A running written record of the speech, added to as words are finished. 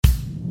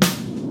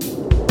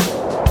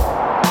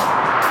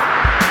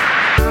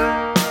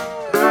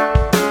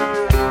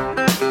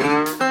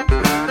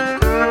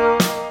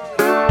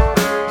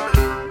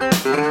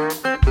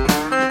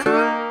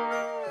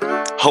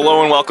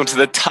welcome to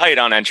the Tight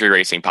on Entry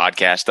Racing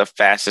Podcast, the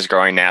fastest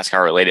growing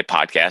NASCAR related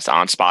podcast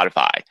on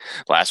Spotify.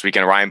 Last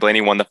weekend, Ryan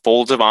Blaney won the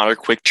Folds of Honor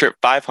Quick Trip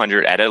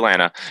 500 at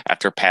Atlanta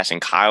after passing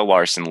Kyle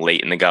Larson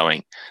late in the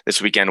going.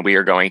 This weekend, we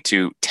are going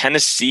to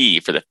Tennessee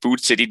for the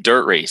Food City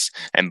Dirt Race,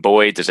 and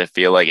boy, does it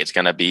feel like it's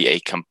going to be a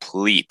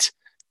complete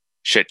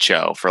shit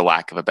show, for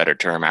lack of a better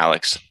term,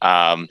 Alex.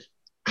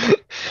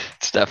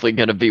 It's definitely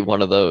going to be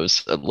one of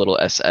those, a little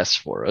SS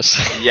for us.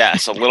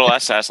 Yes, a little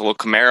SS, a little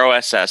Camaro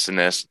SS in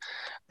this.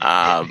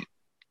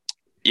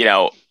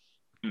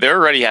 They're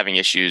already having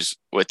issues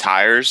with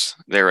tires.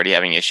 They're already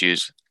having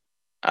issues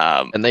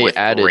And they with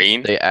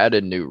rain.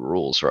 added new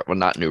rules, right? Well,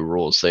 not new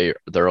rules.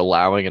 They're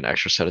allowing an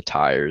extra set of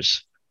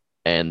tires,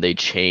 and they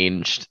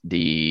changed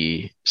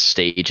the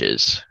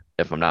stages.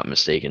 If I'm not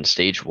mistaken,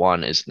 stage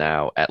one is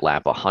now at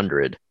lap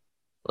 100,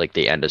 like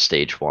the end of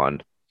stage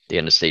one. The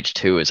end of stage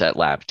two is at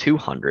lap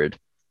 200,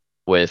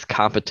 with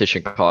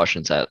competition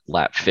cautions at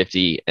lap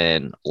 50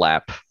 and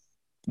lap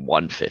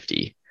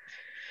 150.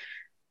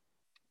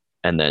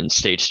 And then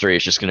stage three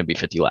is just going to be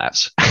 50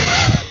 laps.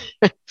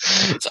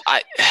 It's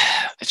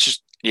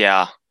just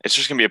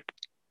gonna be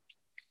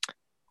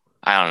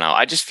I don't know.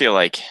 I just feel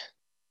like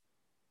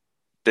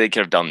they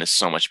could have done this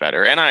so much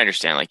better. And I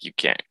understand like you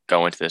can't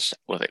go into this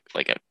with a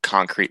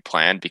concrete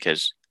plan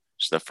because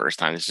it's the first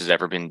time this has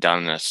ever been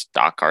done in a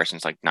stock car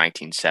since like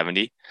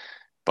 1970.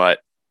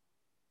 But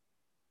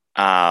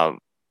the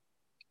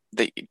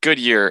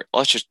Goodyear,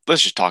 let's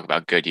just talk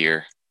about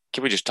Goodyear.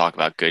 Can we just talk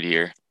about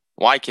Goodyear?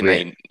 Why can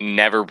they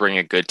never bring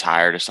a good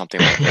tire to something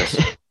like this?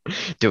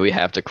 Do we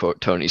have to quote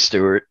Tony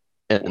Stewart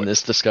in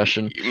this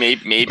discussion?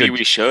 Maybe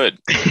we should.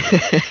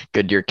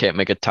 Goodyear can't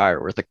make a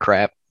tire worth of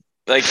crap.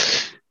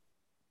 There's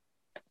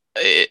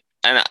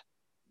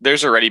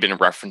already been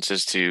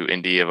references to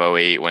Indy of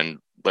 08 when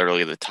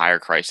literally the tire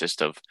crisis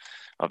of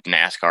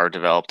NASCAR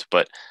developed.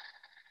 But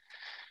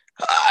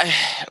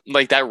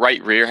like that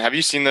right rear. Have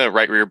you seen the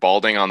right rear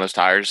balding on those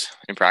tires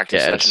in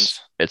practice sessions?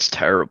 It's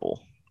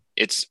terrible.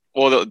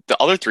 The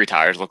other three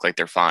tires look like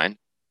they're fine.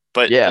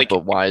 But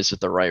but why is it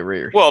the right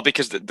rear? Well,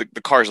 because the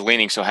car's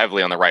leaning so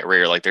heavily on the right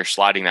rear, like they're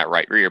sliding that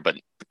right rear. But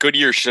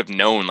Goodyear should have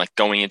known, like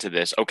going into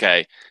this,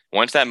 okay,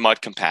 once that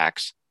mud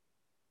compacts,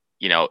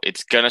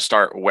 it's gonna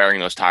start wearing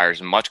those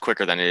tires much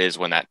quicker than it is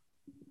when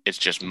it's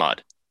just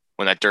mud,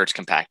 when that dirt's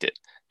compacted.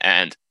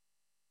 And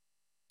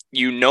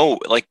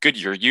like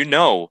Goodyear,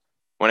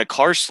 when a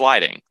car's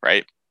sliding,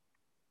 right,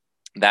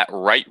 that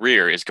right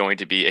rear is going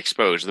to be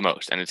exposed the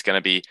most, and it's going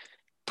to be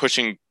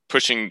pushing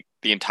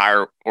the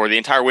entire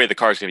way of the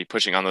car is going to be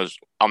pushing on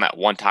that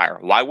one tire.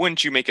 Why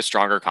wouldn't you make a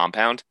stronger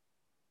compound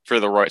for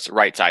the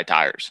right side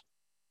tires?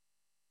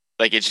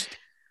 Like it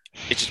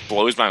just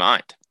blows my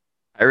mind.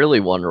 I really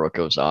wonder what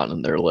goes on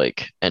in their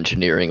like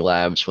engineering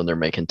labs when they're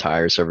making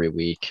tires every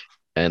week.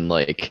 And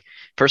like,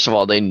 first of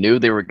all, they knew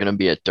they were going to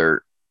be at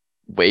dirt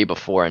way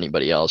before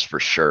anybody else for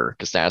sure,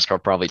 because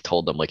NASCAR probably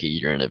told them like a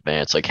year in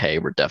advance, like, hey,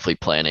 we're definitely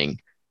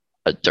planning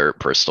a dirt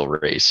Bristol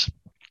race.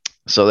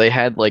 So they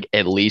had like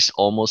at least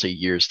almost a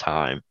year's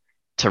time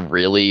to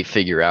really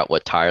figure out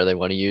what tire they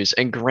want to use.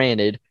 And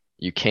granted,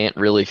 you can't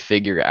really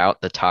figure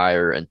out the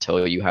tire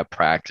until you have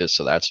practice.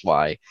 So that's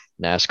why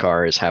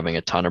NASCAR is having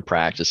a ton of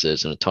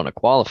practices and a ton of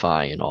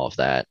qualifying and all of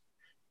that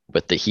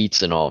with the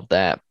heats and all of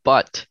that.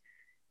 But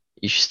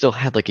you still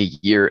had like a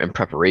year in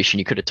preparation.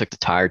 You could have took the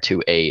tire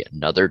to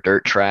another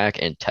dirt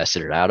track and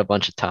tested it out a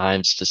bunch of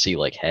times to see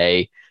like,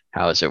 hey,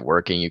 how is it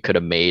working? You could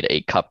have made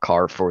a cup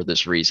car for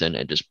this reason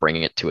and just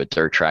bringing it to a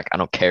dirt track. I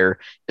don't care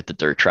if the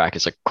dirt track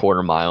is a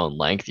quarter mile in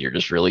length. You're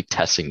just really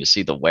testing to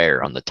see the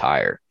wear on the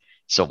tire.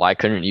 So why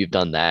couldn't you have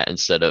done that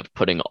instead of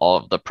putting all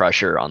of the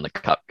pressure on the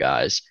cup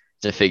guys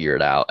to figure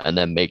it out and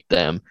then make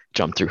them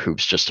jump through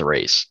hoops just to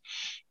race?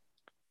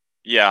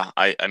 Yeah,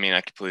 I mean, I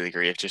completely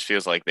agree. It just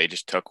feels like they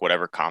just took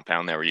whatever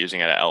compound they were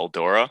using at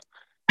Eldora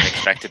and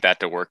expected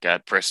that to work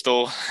at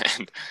Bristol.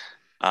 And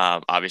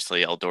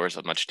obviously, Eldora is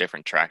a much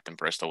different track than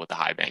Bristol with the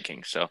high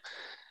banking. So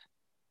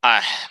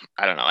I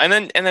don't know. And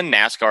then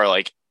NASCAR,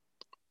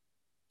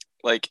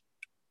 like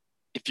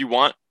if you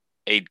want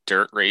a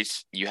dirt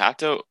race, you have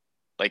to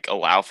like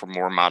allow for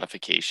more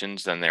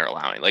modifications than they're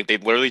allowing. Like they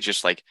literally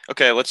just like,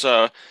 okay, let's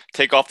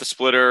take off the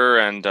splitter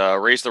and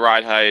raise the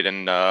ride height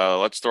and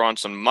let's throw on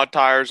some mud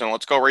tires and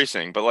let's go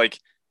racing. But like,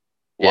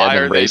 why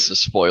are raise the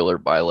spoiler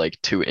by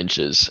like 2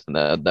 inches, and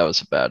that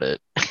was about it.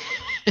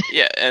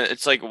 Yeah, and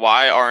it's like,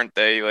 why aren't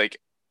they like,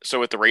 so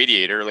with the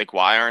radiator, like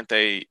why aren't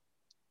they,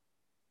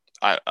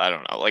 I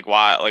don't know, like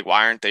why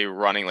aren't they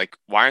running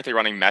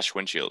mesh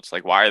windshields?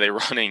 Like why are they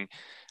running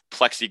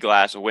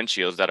plexiglass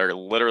windshields that are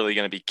literally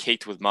going to be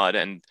caked with mud?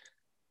 And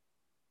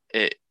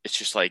it's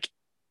just like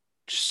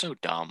just so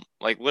dumb.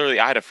 Like literally,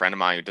 I had a friend of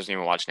mine who doesn't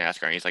even watch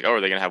NASCAR, and he's like, "Oh,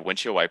 are they going to have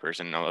windshield wipers?"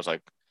 And I was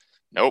like,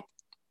 "Nope."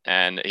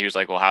 And he was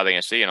like, "Well, how are they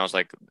going to see?" And I was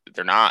like,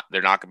 "They're not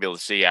going to be able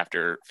to see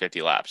after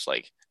 50 laps."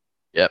 Like,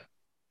 Yep.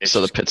 So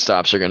the pit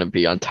stops are going to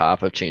be on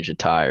top of changing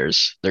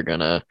tires. They're going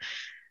to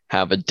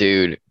have a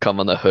dude come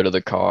on the hood of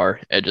the car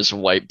and just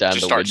wipe down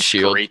just the start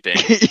windshield.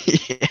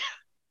 scraping.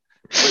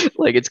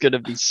 Like it's going to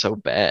be so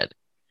bad.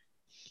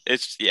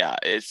 It's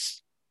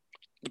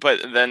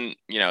but then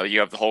you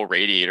have the whole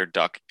radiator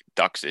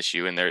ducts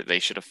issue, and they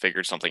should have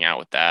figured something out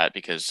with that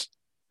because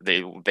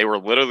they were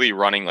literally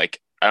running like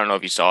I don't know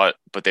if you saw it,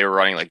 but they were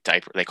running like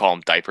diaper. They call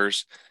them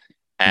diapers,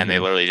 and they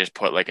Hmm. literally just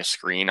put like a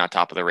screen on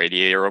top of the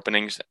radiator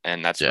openings,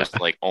 and that's Yeah. supposed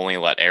to like only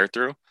let air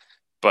through.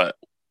 But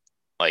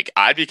like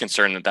I'd be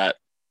concerned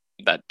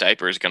that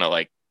diaper is gonna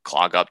like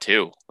clog up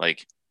too.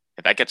 Like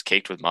if that gets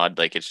caked with mud,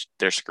 like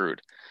they're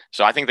screwed.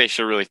 So I think they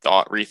should really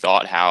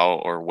rethought how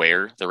or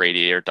where the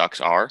radiator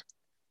ducts are.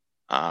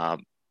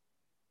 Um,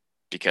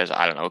 because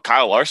I don't know,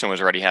 Kyle Larson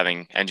was already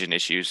having engine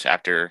issues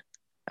after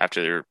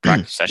their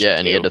practice session Yeah,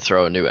 and he had too. to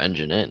throw a new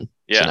engine in.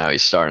 So Yeah, now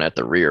he's starting at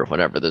the rear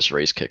whenever this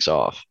race kicks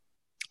off.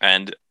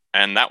 and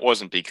and that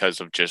wasn't because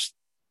of just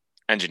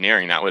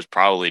engineering. That was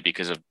probably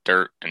because of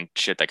dirt and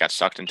shit that got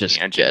sucked into the Just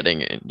engine.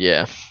 getting it.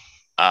 Yeah.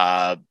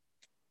 Uh,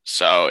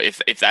 so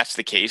if that's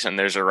the case and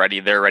they're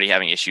already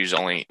having issues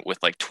only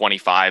with like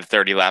 25,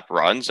 30 lap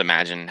runs,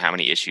 imagine how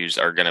many issues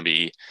are going to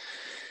be,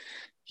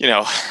 you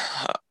know,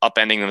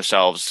 upending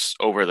themselves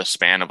over the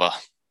span of a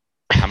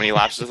how many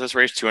laps is this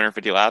race?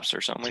 250 laps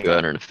or something like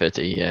that?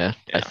 250, yeah,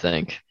 I Yeah.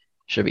 think.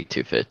 Should be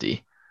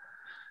 250.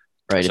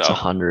 Right, it's So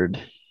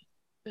 100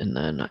 and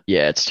then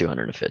yeah, it's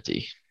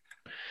 250.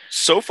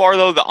 so far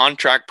though, the on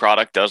track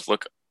product does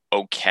look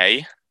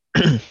okay,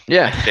 I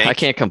Yeah, I think.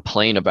 can't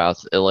complain about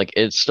it. Like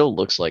it still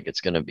looks like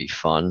it's gonna be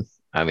fun.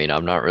 I mean,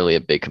 I'm not really a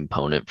big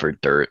component for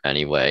dirt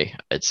anyway.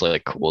 It's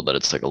like cool that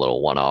it's like a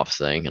little one-off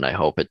thing, and I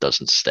hope it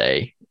doesn't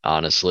stay,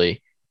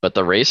 honestly. But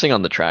the racing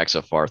on the track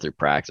so far through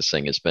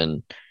practicing it's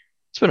been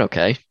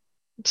okay.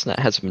 It's not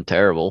hasn't been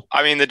terrible.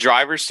 I mean, the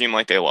drivers seem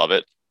like they love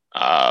it.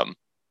 Um,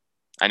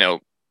 I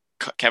know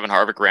Kevin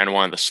Harvick ran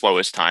one of the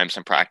slowest times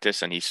in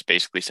practice, and he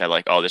basically said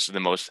like, "Oh, this is the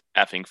most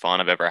effing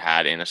fun I've ever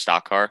had in a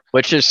stock car."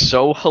 Which is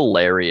so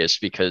hilarious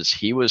because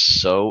he was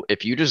so,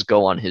 if you just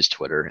go on his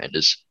Twitter and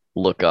just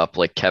look up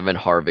like Kevin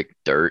Harvick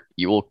dirt,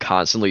 you will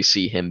constantly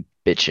see him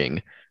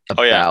bitching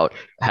Oh yeah, about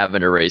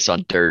having a race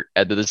on dirt.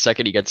 And then the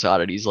second he gets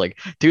on it, he's like,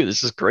 dude,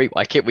 this is great.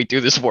 Why can't we do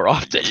this more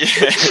often?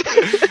 yeah,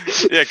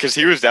 yeah, because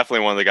he was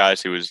definitely one of the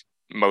guys who was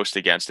most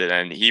against it,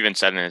 and he even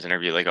said in his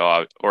interview like,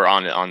 "Oh," or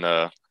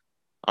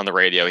on the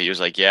radio, he was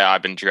like, "Yeah,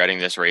 I've been dreading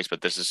this race,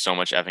 but this is so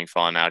much effing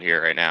fun out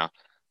here right now."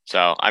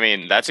 So, I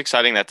mean, that's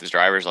exciting that the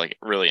drivers like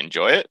really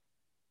enjoy it.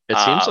 It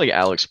seems Um, like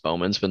Alex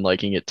Bowman's been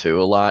liking it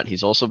too a lot.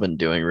 He's also been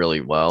doing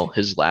really well.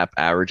 His lap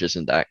average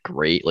isn't that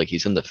great. Like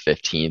he's in the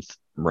 15th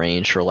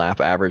range for lap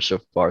average so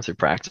far through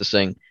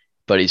practicing,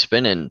 but he's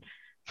been in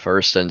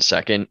first and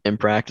second in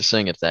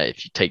practicing if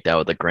you take that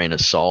with a grain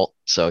of salt.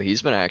 So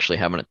he's been actually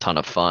having a ton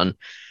of fun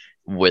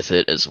with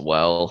it as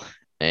well.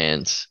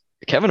 And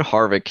Kevin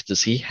Harvick,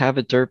 does he have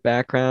a dirt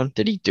background?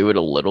 Did he do it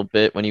a little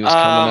bit when he was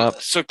coming up?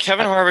 so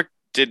Kevin I, Harvick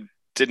did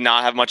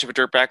not have much of a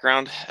dirt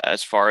background,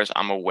 as far as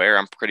I'm aware.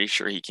 I'm pretty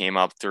sure he came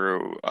up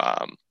through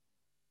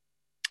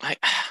I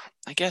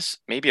I guess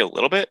maybe a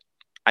little bit.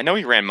 I know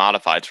he ran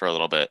modifieds for a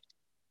little bit.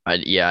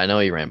 yeah, I know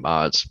he ran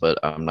mods, but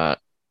I'm not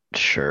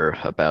sure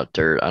about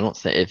dirt. I don't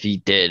think if he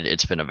did,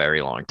 it's been a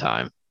very long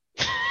time.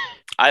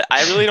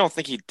 I really don't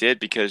think he did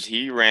because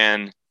he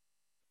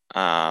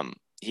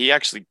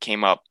actually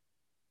came up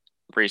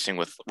racing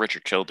with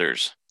Richard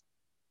Childers,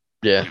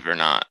 Yeah, believe it or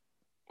not,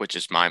 which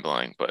is mind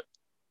blowing. But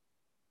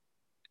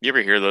you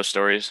ever hear those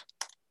stories?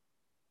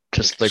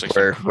 It's just just like like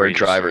some where crazy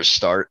drivers stories.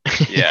 start.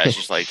 Yeah, it's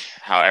just like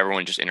how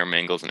everyone just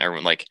intermingles and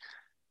everyone like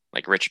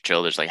Richard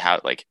Childers, like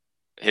how like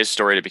his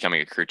story to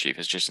becoming a crew chief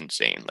is just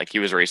insane. Like he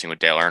was racing with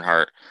Dale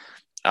Earnhardt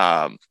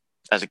um,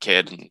 as a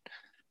kid,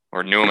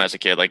 or knew him as a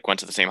kid, like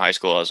went to the same high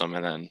school as him,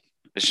 and then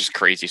it's just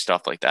crazy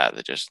stuff like that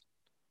that just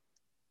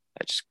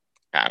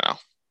I don't know.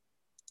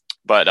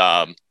 But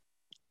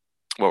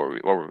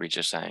what were we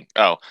just saying?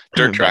 Oh,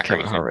 dirt About track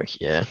Kevin racing. Harvick,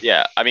 yeah.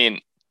 Yeah, I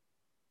mean,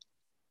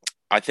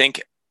 I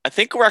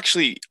think we're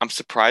actually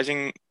surprised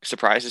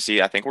to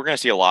see. I think we're going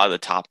to see a lot of the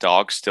top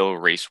dogs still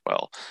race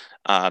well.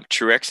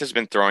 Truex has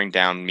been throwing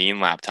down mean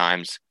lap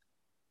times.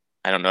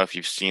 I don't know if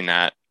you've seen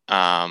that.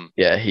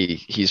 Yeah,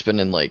 he's been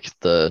in like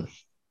the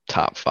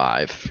top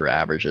five for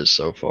averages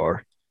so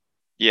far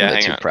in Yeah, the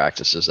hang two on.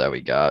 practices that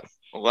we got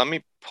Let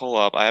me pull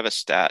up. I have a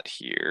stat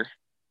here,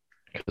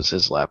 because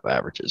his lap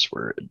averages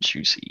were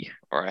juicy.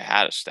 or I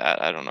had a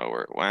stat. I don't know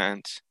where it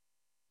went.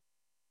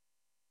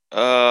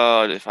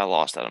 If I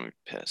lost that, I'm gonna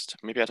be pissed.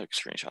 Maybe I took a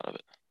screenshot of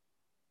it.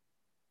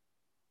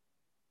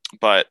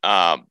 But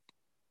I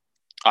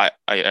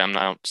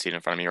don't see it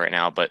in front of me right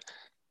now. But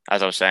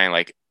as I was saying,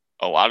 like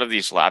a lot of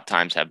these lap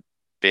times have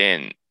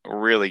been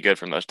really good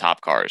from those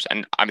top cars,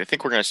 and I mean, I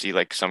think we're gonna see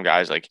like some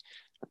guys like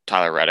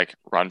Tyler Reddick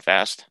run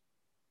fast.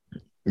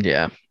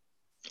 Yeah,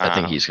 I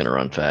think Um, he's gonna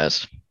run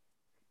fast.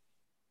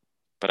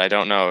 but I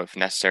don't know if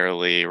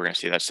necessarily we're gonna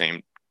see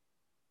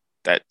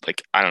that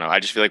like I don't know. I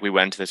just feel like we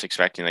went into this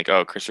expecting like,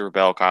 oh, Christopher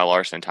Bell, Kyle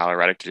Larson, Tyler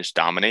Reddick to just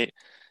dominate.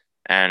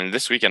 And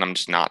this weekend, I'm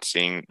just not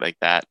seeing like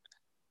that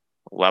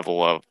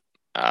level of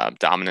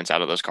dominance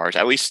out of those cars.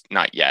 At least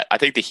not yet. I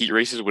think the heat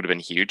races would have been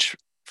huge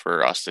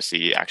for us to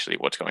see actually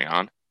what's going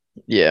on.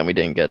 Yeah, and we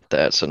didn't get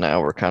that. So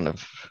now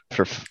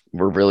for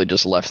we're really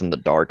just left in the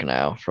dark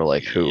now for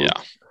like Yeah,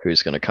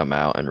 who's going to come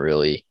out and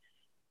really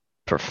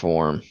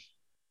perform.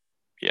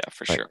 yeah,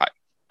 for Like sure.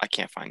 I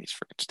can't find these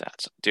freaking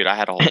stats, dude. I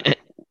had a whole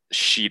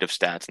sheet of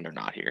stats and they're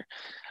not here.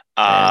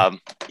 man, Um,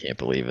 can't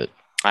believe it.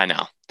 I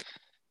know,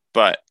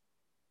 but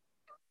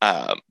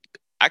um,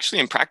 actually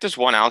in practice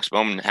one, Alex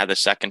Bowman had the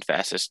second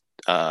fastest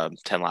 10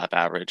 lap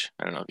average.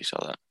 I don't know if you saw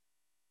that.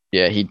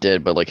 Yeah, he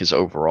did, but like his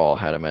overall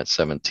had him at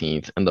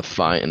 17th. And the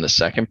fine in the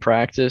second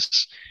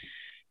practice,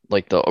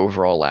 like the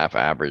overall lap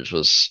average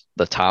was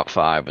the top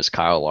five was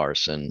Kyle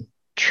Larson,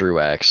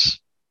 Truex,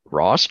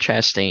 Ross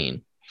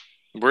Chastain,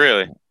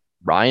 Really?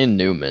 Ryan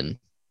Newman,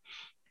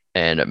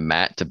 and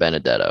Matt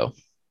DiBenedetto.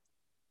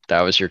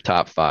 That was your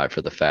top five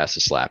for the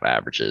fastest lap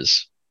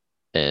averages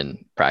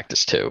in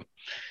practice two.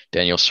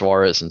 Daniel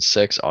Suarez in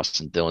sixth,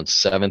 Austin Dillon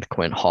seventh,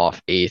 Quinn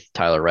Hoff eighth,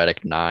 Tyler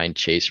Reddick nine,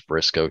 Chase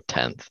Briscoe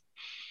 10th.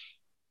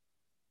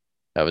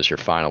 That was your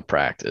final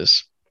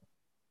practice.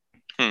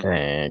 Hmm.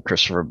 And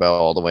Christopher Bell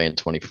all the way in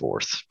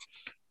 24th.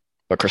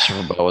 But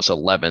Christopher Bell was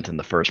 11th in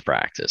the first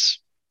practice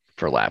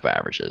for lap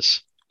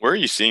averages. Where are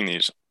you seeing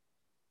these?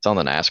 It's on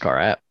the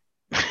NASCAR app.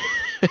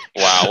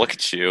 Wow, look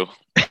at you.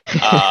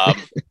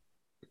 Um,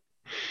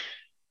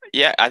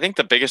 yeah, I think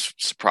the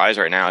biggest surprise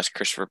right now is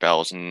Christopher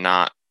Bell is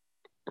not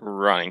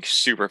running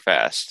super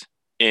fast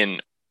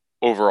in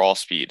overall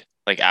speed,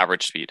 like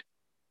average speed.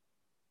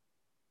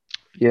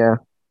 Yeah,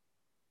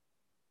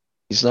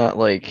 he's not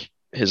like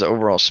his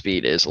overall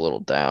speed is a little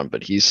down,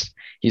 but he's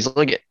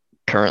like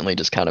currently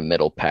just kind of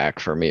middle pack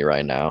for me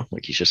right now.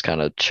 Like he's just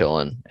kind of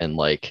chilling and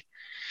like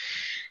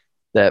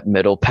that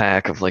middle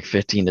pack of like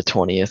 15 to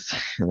 20th,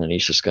 and then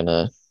he's just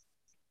gonna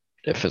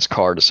if his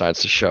car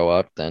decides to show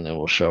up, then it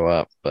will show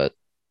up. But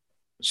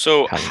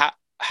So kind of,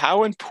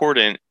 how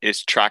important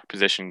is track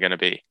position going to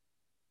be?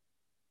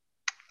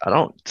 I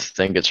don't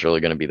think it's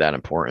really going to be that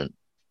important.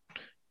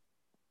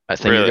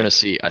 Really?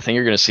 I think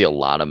you're gonna see a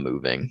lot of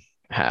moving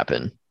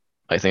happen.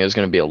 I think there's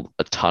gonna be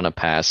a ton of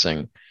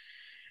passing.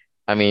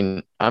 I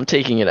mean, I'm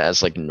taking it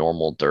as like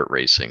normal dirt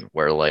racing,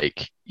 where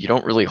like you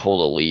don't really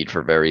hold a lead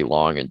for very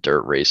long in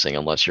dirt racing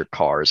unless your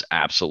car is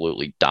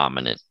absolutely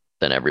dominant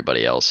than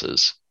everybody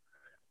else's.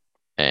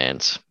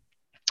 And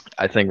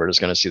I think we're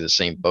just going to see the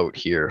same boat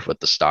here with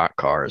the stock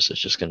cars. It's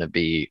just going to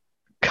be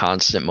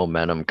constant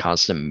momentum,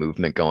 constant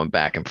movement going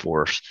back and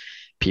forth.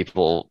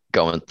 People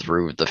going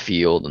through the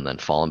field and then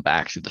falling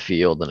back through the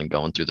field and then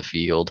going through the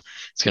field.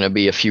 It's going to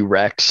be a few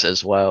wrecks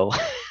as well.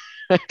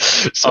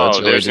 So it's Oh,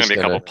 really there's going to just be a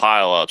going couple to,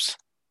 pile-ups.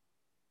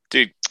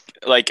 Dude,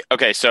 like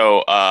okay,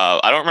 so I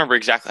don't remember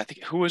exactly. I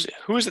think who was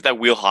it that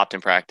wheel hopped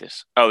in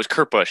practice? Oh, it was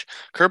Kurt Busch.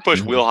 Kurt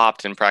Busch wheel Mhm.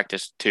 hopped in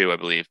practice too, I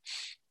believe.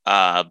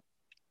 Uh,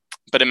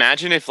 but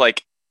imagine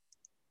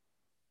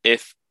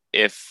if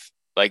if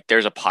like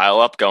there's a pile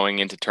up going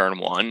into turn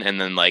one and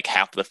then like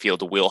half of the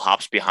field wheel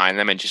hops behind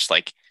them and just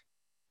like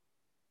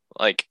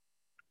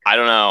I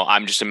don't know.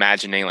 I'm just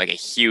imagining like a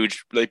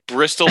huge like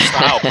Bristol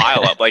style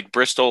pile up, like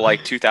Bristol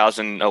like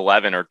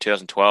 2011 or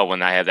 2012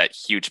 when I had that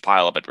huge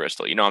pile up at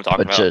Bristol. You know what I'm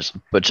talking about?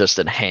 but just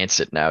enhance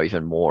it now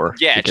even more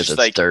Yeah, because just it's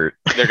like dirt.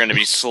 they're going to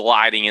be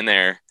sliding in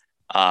there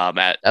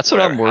at That's what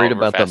whatever, I'm worried however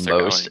about the fast they're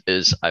most going.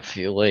 is I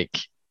feel like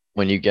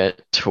when you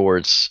get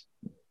towards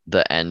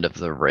the end of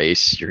the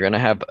race, you're going to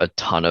have a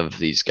ton of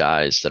these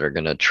guys that are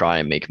going to try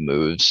and make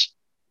moves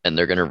and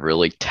they're going to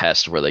really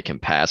test where they can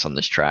pass on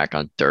this track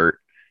on dirt.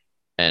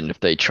 And if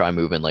they try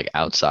moving like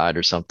outside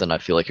or something, I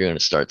feel like you're going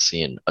to start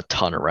seeing a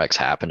ton of wrecks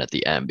happen at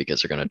the end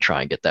because they're going to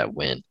try and get that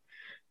win.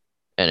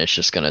 And it's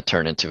just going to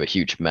turn into a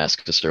huge mess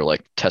because they're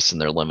like testing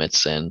their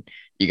limits. And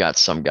you got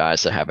some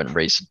guys that haven't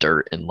raced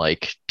dirt in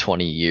like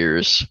 20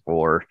 years,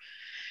 or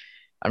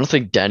I don't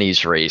think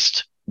Denny's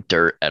raced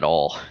dirt at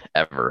all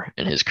ever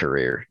in his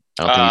career.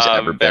 I don't think he's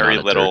ever been Very on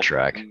a dirt little,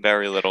 track.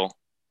 very little.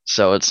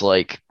 So it's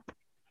like,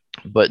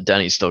 but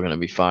Denny's still going to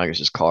be fine because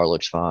his car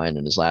looks fine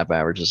and his lap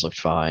averages look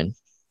fine.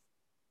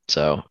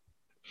 So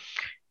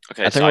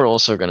Okay, I so think we're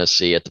also going to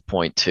see at the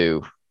point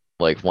too,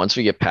 like once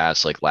we get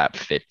past like lap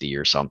 50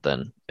 or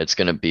something, it's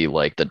going to be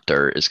like the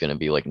dirt is going to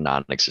be like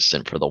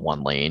non-existent for the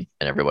one lane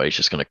and everybody's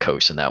just going to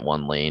coast in that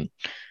one lane.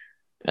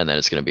 And then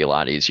it's going to be a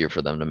lot easier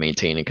for them to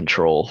maintain and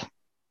control.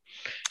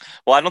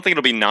 well, I don't think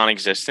it'll be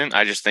non-existent.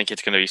 I just think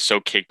it's going to be so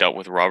caked up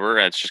with rubber,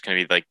 and it's just going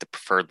to be like the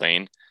preferred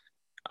lane.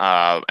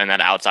 And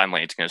that outside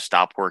lane is going to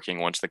stop working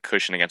once the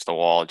cushion against the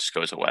wall just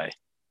goes away.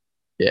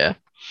 Yeah.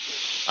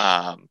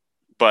 Um,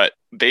 but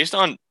based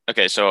on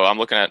okay, so I'm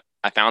looking at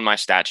I found my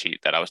stat sheet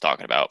that I was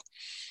talking about.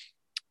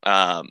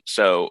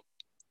 So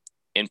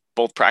in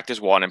both practice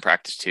one and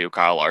practice two,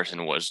 Kyle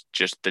Larson was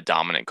just the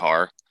dominant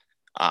car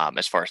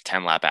as far as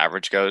 10 lap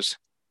average goes.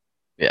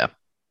 Yeah.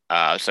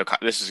 So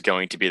this is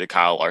going to be the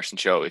Kyle Larson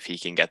show if he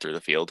can get through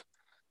the field.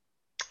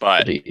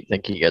 But But do you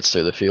think he gets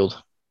through the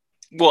field?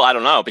 well, I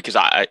don't know because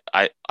I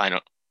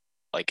don't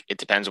like it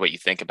depends what you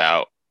think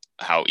about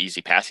how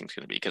easy passing is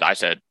going to be. Because I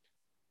said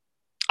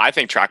I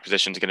think track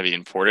position is going to be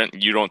important.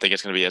 You don't think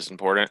it's going to be as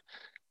important,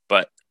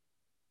 but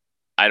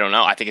I don't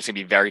know. I think it's going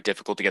to be very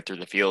difficult to get through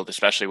the field,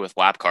 especially with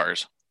lap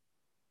cars.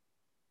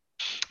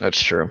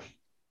 That's true.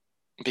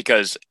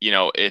 because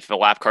if the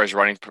lap car is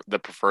running the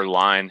preferred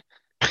line,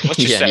 let's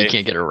just Yeah, and you say,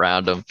 can't get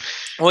around him.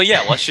 well,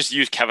 yeah, let's just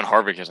use Kevin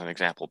Harvick as an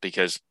example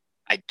because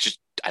I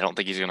don't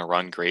think he's going to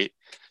run great.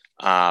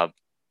 Uh,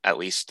 at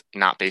least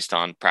not based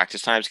on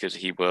practice times because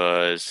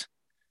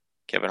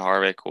Kevin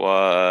Harvick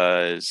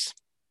was.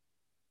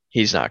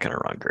 He's not gonna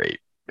run great.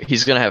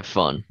 He's gonna have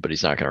fun, but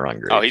he's not gonna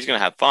run Oh, great. he's going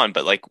to have fun,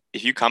 but like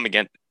if you come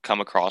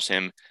across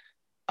him,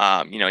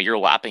 you're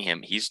lapping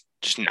him. He's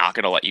just not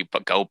going to let you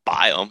go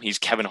by him. He's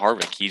Kevin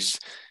Harvick. He's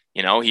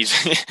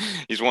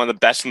he's one of the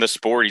best in the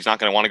sport. He's not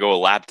going to want to go a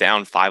lap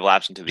down 5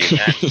 laps into the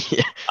event.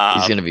 Yeah,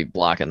 he's Um, gonna be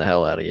blocking the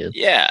hell out of you.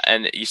 yeah,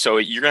 and so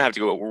you're going to have to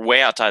go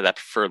way outside that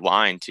preferred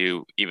line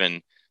to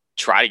even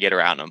try to get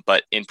around him.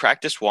 But in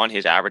practice one,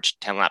 his average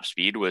 10 lap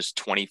speed was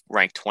 20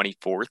 ranked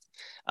 24th.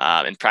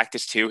 In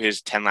practice two,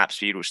 his 10 lap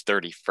speed was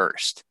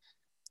 31st.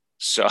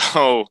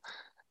 So,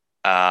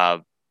 uh,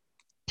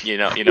 you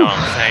know what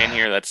I'm saying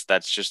here.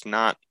 That's just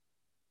not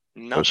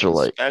Those are nothing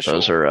like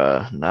those special.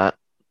 are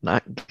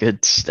not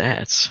good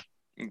stats.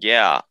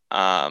 Yeah.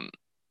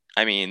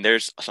 I mean,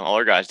 there's some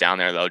other guys down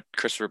there though.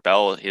 Christopher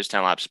Bell, his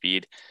 10 lap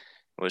speed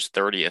was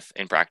 30th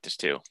in practice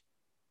too.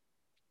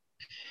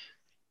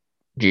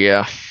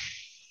 Yeah,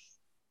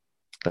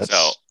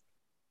 So that's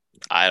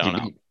I don't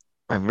know. you,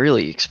 I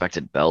really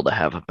expected Bell to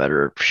have a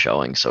better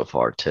showing so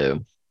far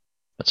too.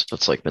 That's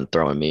what's like been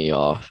throwing me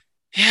off.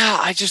 Yeah,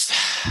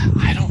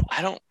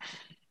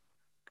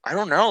 I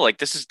don't know. Like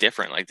this is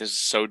different. Like this is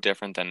so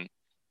different than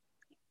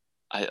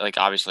I like.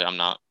 Obviously, I'm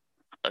not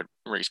a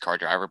race car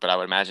driver, but I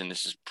would imagine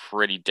this is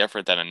pretty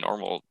different than a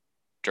normal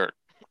dirt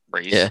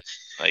Yeah, race.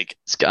 Like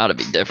it's got to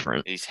be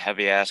different. these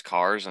heavy ass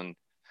cars and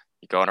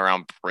you're going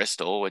around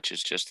Bristol, which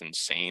is just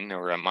insane.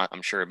 Or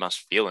I'm sure it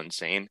must feel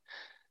insane.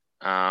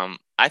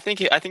 I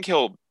think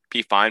he'll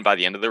be fine by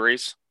the end of the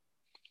race.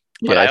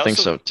 But Yeah, I I think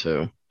also so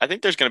too. I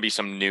think there's going to be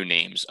some new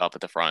names up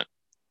at the front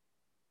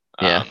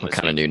Yeah, what this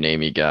kind of new week.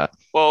 name you got?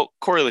 Well,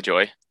 Corey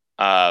LaJoy,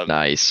 um,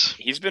 Nice.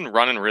 he's been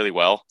running really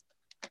well,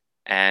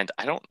 and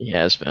I don't. He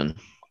has been.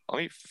 Let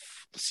me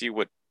see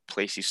what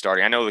place he's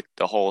starting. I know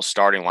the whole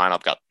starting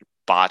lineup got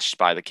botched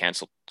by the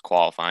canceled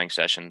qualifying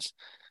sessions.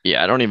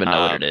 Yeah, I don't even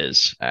know what it Um,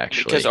 is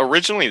because actually.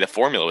 originally the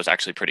formula was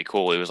actually pretty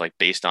cool. It was like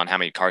based on how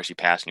many cars you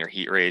pass in your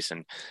heat race,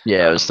 and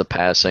Yeah, it was um, the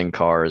passing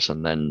cars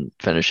and then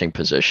finishing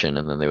position,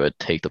 and then they would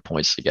take the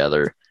points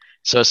together.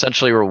 So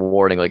essentially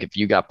rewarding, like if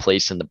you got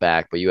placed in the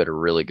back, but you had a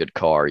really good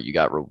car, you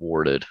got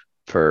rewarded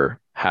for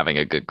having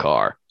a good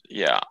car.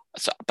 yeah.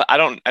 So, but I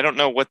don't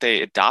know what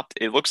they adopt.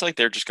 It looks like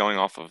they're just going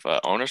off of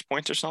owners'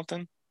 points or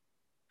something.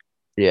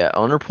 Yeah,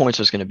 owner points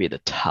was going to be the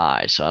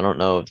tie, so I don't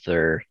know if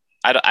they're.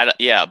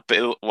 Yeah,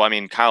 but well, I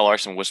mean, Kyle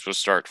Larson was supposed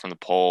to start from the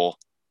pole.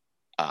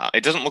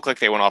 It doesn't look like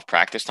they went off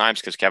practice times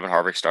because Kevin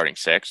Harvick's starting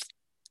sixth.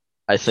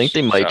 I think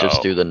they might just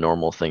So do the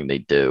normal thing they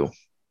do,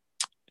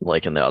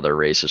 like in the other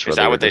races is where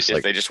they that were what they just did?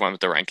 like, They just went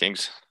with the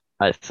rankings?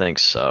 I think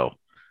so.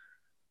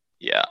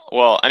 Yeah.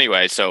 Well,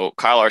 anyway, so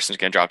Kyle Larson's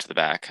going to drop to the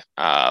back.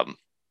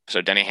 So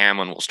Denny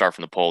Hamlin will start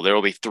from the pole. There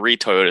will be three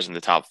Toyotas in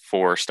the top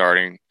four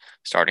starting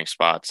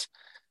spots.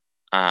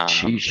 Um,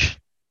 Sheesh.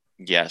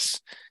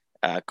 yes.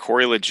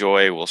 Corey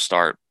LaJoy will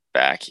start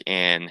back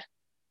in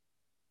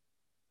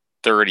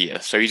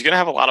 30th. So he's going to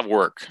have a lot of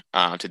work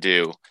to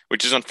do,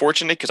 which is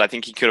unfortunate because I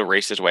think he could have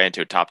raced his way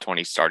into a top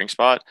 20 starting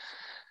spot.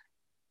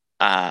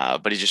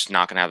 But he's just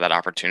not going to have that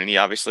opportunity,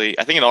 obviously.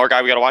 I think another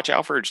guy we got to watch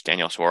out for is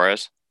Daniel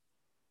Suarez.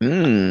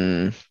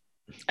 Hmm.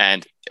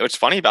 And what's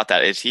funny about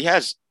that is he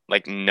has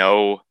like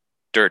no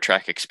dirt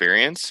track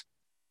experience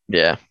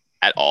Yeah.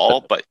 at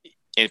all. But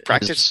in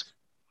practice, His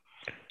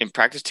in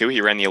practice too,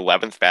 he ran the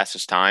 11th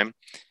fastest time.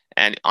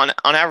 And on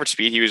average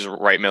speed, he was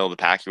right middle of the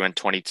pack. He went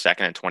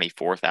 22nd and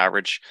 24th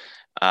average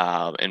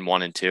in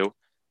one and two.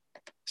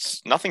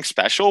 Nothing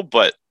special,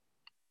 but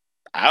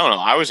I don't know.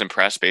 I was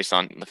impressed based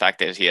on the fact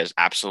that he has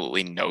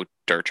absolutely no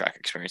dirt track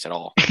experience at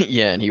all.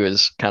 yeah, and he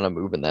was kind of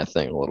moving that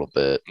thing a little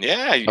bit.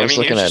 Yeah, I I was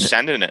mean, he looking was just at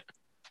sending it.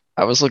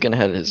 I was looking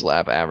at his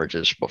lap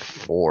averages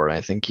before, and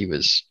I think he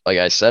was, like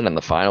I said in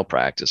the final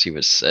practice, he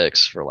was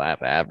six for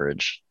lap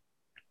average.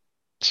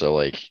 So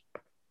like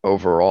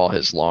overall,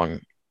 his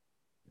long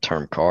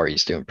term car,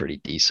 he's doing pretty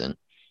decent.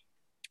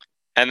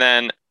 And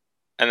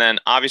then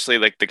obviously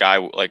like the guy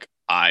like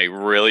I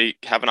really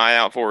have an eye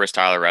out for is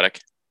Tyler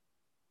Reddick.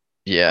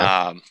 Yeah,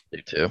 Um,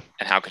 me too.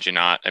 and how could you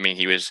not? I mean,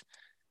 he was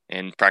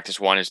in practice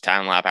one, his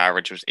time lap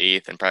average was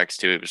eighth. In practice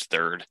two, it was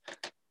third.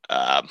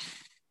 Um,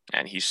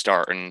 and he's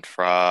starting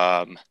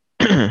from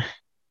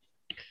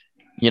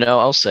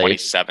I'll say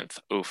 27th.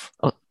 Oof.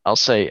 I'll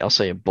say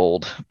a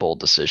bold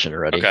decision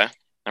already. Okay,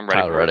 I'm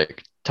ready for it.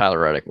 Tyler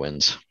Reddick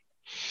wins.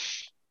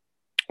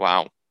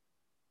 Wow,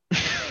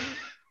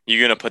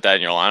 you gonna put that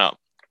in your lineup?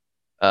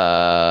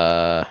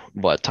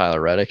 What,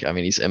 Tyler Reddick? I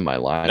mean, he's in my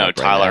No, lineup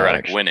right Tyler now,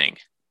 Reddick actually. winning.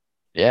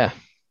 Yeah,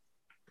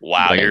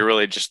 Wow, you winning.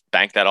 really just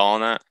bank that all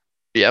on that?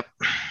 Yep.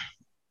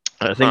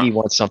 I think Huh? he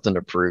wants something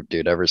to prove,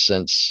 dude, ever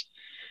since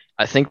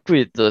I think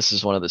this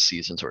is one of the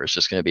seasons where it's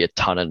just going to be a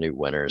ton of new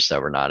winners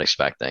that we're not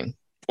expecting.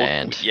 Well,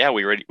 And yeah,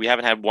 we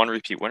haven't had one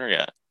repeat winner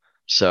yet.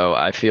 So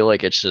I feel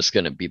like it's just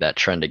going to be that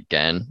trend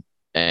again.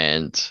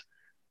 And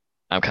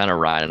I'm kind of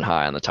riding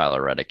high on the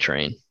Tyler Reddick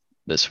train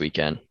this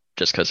weekend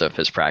just because of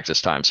his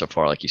practice time so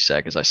far, like you said,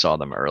 because I saw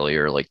them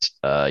earlier, like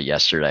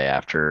yesterday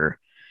after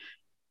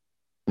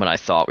when I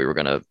thought we were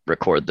going to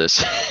record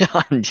this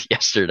on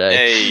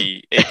yesterday.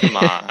 Hey, come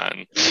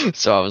on.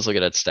 So I was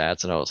looking at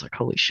stats and I was like,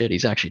 holy shit,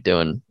 he's actually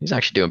doing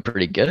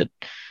pretty good.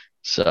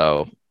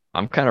 So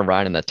I'm kind of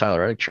riding that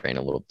Tyler Reddick train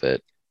a little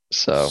bit.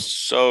 So,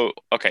 So,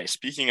 okay,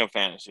 speaking of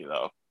fantasy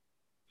though,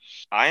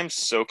 I am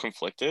so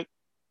conflicted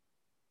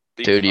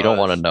dude, you don't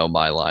want to because know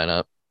my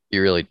lineup.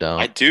 You really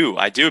I don't. do,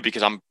 I do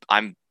because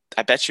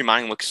I bet you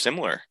mine looks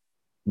similar.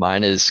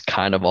 Mine is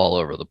kind of all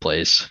over the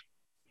place.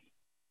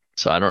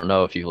 So I don't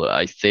know if you,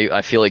 I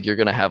feel like you're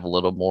gonna have a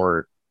little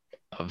more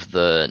of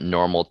the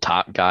normal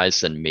top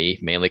guys than me,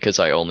 mainly because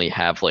I only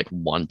have like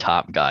one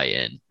top guy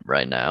in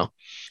right now.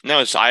 No,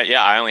 it's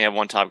I only have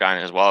one top guy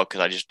in as well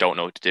because I just don't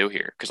know what to do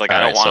here. Because like All I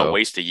don't right, want to so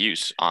waste a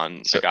use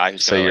on a so guy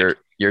who's so gonna like,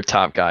 your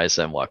top guys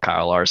then what?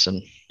 Kyle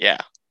Larson? yeah,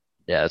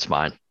 Yeah, that's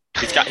mine.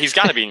 he's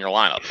got to be in your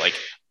lineup. Like,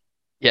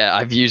 Yeah,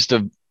 I've used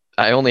him.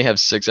 I only have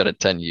 6 out of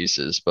 10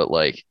 uses, but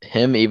like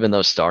him, even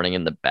though starting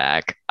in the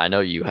back, I know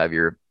you have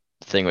your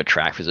thing with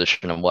track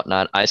position and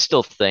whatnot. I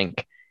still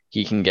think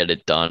he can get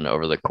it done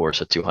over the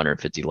course of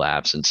 250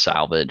 laps and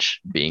salvage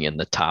being in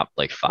the top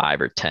like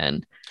 5 or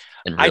 10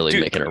 and I really do,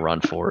 making a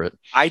run for it.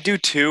 I do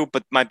too.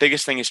 But my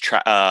biggest thing is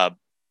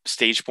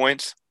stage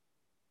points.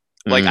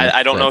 Like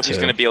I don't know That if he's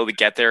too. gonna be able to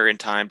get there in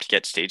time to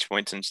get stage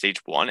points in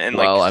stage one, and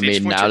like Well, I stage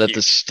mean, points are now that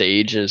the huge.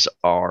 stages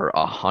are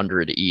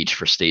 100 each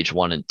for stage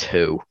 1 and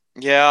 2,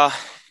 Yeah,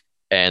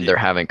 and yeah, they're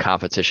having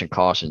competition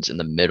cautions in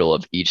the middle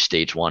of each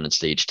stage 1 and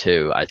stage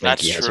 2, I think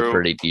that's he has a true.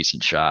 pretty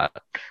decent shot.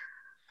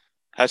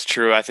 That's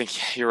true. I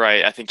think you're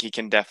right. I think he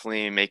can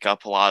definitely make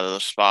up a lot of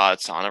those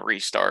spots on a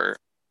restart.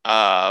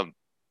 Um,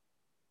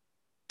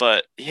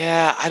 but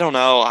yeah, I don't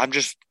know.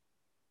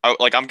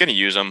 Like I'm gonna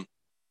use him.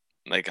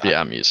 Like Yeah,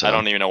 I'm using I him.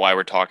 don't even know why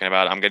we're talking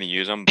about it. I'm gonna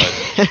use him, but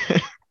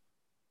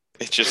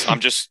I'm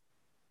just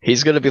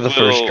He's going to be the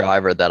first little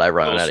driver that I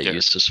run little out of scared.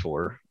 uses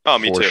Oh,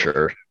 me for too.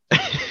 sure.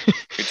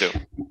 Me too.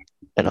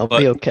 And I'll But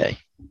be okay.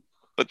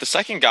 the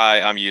second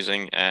guy I'm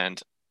using,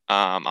 and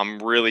I'm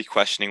really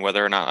questioning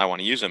whether or not I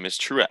want to use him, is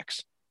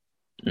Truex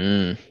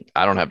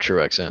I don't have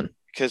Truex in.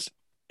 because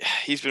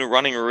he's been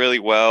running really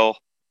well.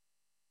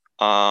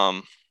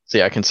 Um,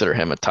 See, I consider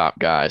him a top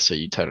guy, so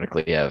you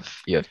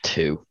have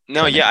two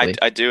no, yeah, technically.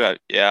 I do.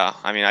 Yeah,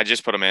 I mean, I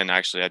just put him in.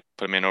 Actually, I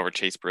put him in over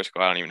Chase Briscoe.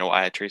 I don't even know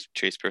why I had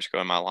Chase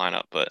Briscoe in my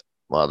lineup, but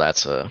Well,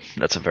 that's a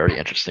very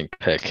interesting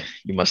pick.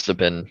 You must have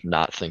been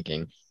not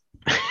thinking.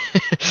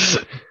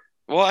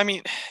 well, I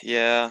mean,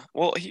 yeah.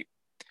 Well, he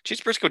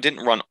Chase Briscoe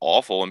didn't run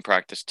awful in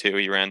practice too.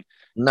 He ran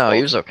No,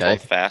 he was okay.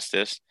 12th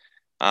fastest.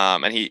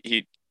 And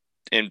he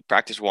in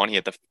practice one he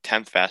had the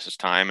 10th fastest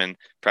time, and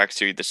practice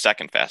two he had the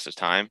second fastest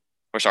time,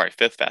 or sorry,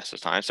 fifth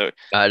fastest time. So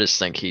I just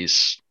think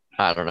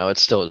I don't know,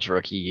 it's still his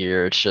rookie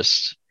year. It's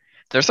just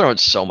they're throwing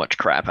so much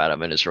crap at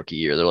him in his rookie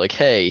year. They're like,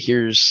 hey,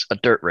 here's a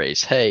dirt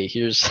race. Hey,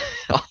 here's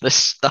all this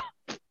stuff.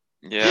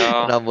 And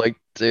yeah, I'm like,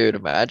 dude,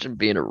 imagine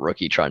being a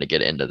rookie trying to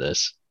get into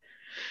this.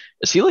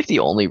 Is he like the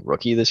only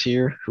rookie this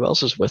year? Who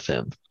else is with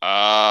him?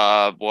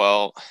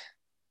 well,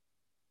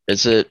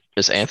 Is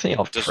Anthony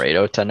does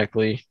Alfredo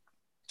technically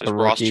a does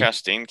Ross rookie?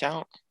 Chastain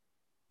count?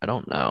 I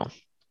don't know.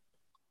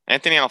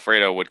 Anthony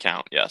Alfredo would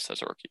count, yes,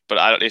 as a rookie. But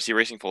I don't, is he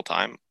racing full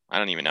time? I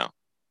don't even know.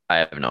 I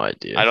have no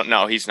I idea. don't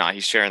know. He's not.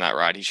 He's sharing that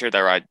ride. He shared that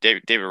ride.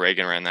 David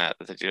Reagan ran that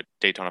at the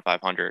Daytona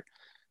 500.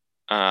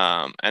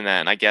 And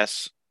then I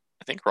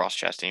think Ross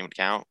Chastain would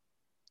count.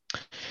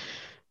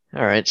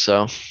 All right,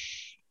 so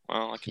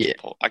Well, yeah.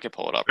 I could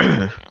pull it up real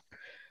quick.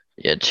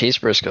 Yeah, Chase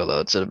Briscoe though,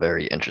 it's a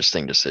very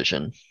interesting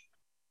decision.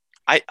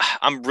 I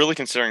I'm really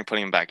considering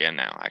putting him back in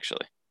now,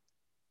 actually.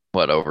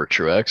 What over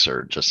Truex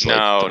or just like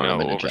No, throwing him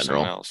no, in over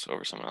someone general? else,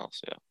 over someone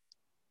else. Yeah.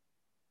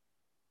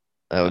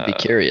 I would be Uh,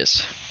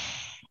 curious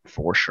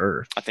for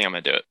sure. I think I'm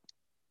gonna do it.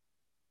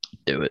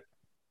 Do it.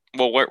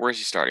 Well, where's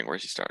he starting?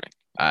 Where's he starting?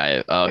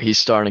 He's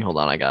starting. Hold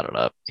on, I got it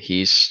up.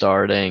 He's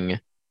starting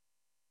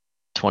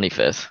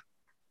 25th,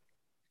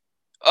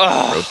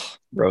 row Oh,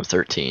 row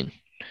 13.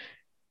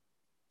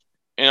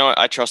 you know what?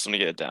 I trust him to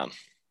get it down.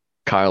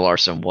 Kyle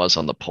Larson was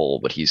on the pole,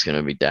 but he's going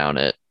to be down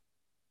at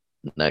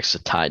next to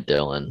Ty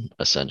Dillon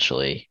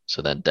essentially.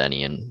 So then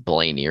Denny and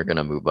Blaney are going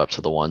to move up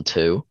to the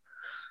 1-2.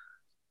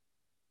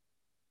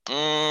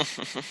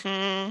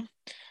 Mm.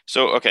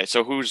 So okay,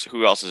 so who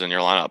else is in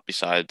your lineup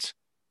besides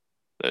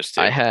those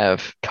I two?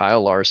 have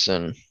Kyle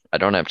Larson. I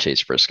don't have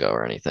Chase Briscoe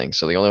or anything.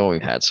 So the only one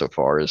we've had so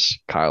far is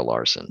Kyle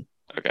Larson.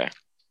 Okay.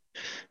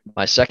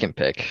 My second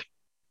pick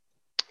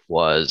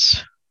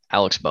was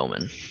Alex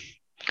Bowman.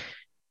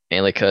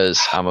 Mainly because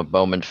I'm a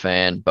Bowman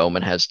fan.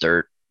 Bowman has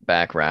dirt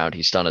background.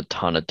 He's done a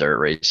ton of dirt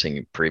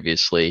racing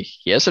previously.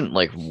 He hasn't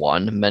like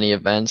won many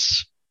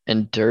events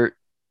in dirt,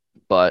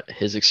 but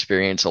his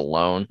experience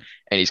alone,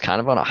 and he's kind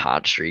of on a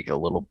hot streak a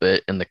little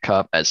bit in the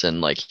cup, as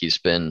in like he's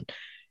been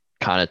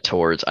kind of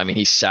towards, I mean,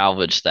 he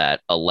salvaged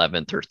that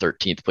 11th or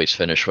 13th place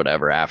finish,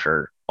 whatever,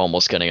 after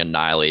almost getting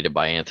annihilated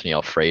by Anthony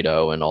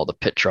Alfredo and all the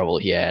pit trouble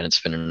he had and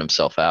spinning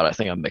himself out. I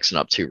think I'm mixing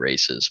up two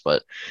races,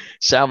 but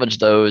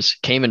salvaged those.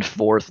 Came in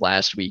fourth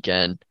last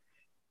weekend,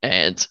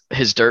 and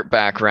his dirt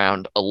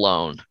background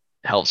alone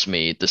helps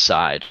me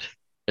decide.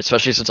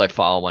 Especially since I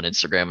follow him on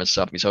Instagram and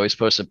stuff. He's always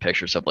posting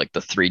pictures of like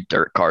the three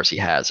dirt cars he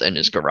has in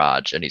his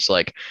garage. And he's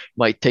like,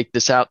 might take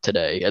this out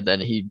today. And then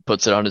he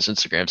puts it on his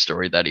Instagram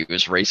story that he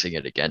was racing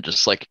it again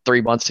just like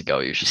 3 months ago.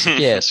 He was just like,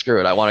 yeah, screw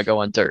it. I want to go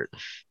on dirt.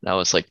 And I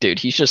was like, dude,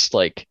 he's just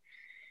like,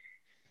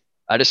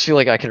 I just feel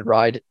like I could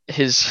ride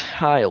his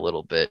high a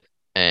little bit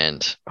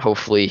and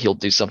hopefully he'll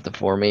do something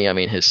for me. I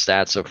mean, his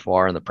stats so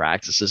far in the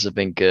practices have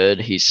been good.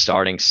 He's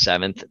starting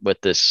seventh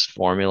with this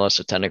formula,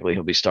 so technically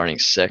he'll be starting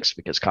sixth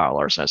because Kyle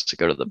Larson has to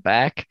go to the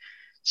back.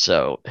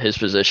 So his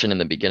position in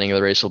the beginning of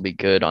the race will be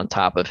good on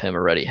top of him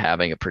already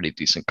having a pretty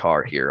decent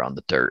car here on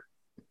the dirt.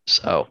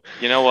 So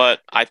You know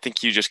what? I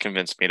think you just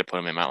convinced me to put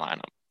him in my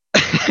lineup.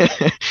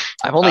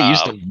 I've only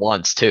used Um, him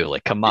once too.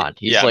 Like, come on.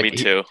 He's yeah, like me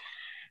too.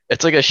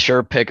 it's like a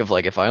sure pick of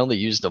like if I only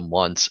used him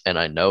once and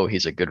I know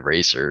he's a good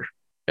racer,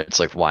 it's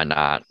like why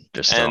not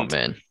just throw And him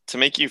in? to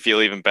make you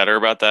feel even better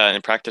about that,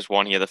 in practice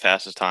one, he had the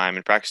fastest time.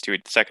 In practice two, he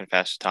had the second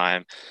fastest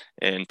time.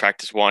 In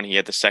practice one, he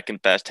had the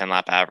second best 10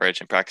 lap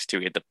average. In practice two,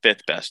 he had the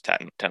fifth best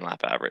 10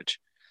 lap average.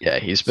 Yeah,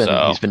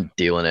 So, he's been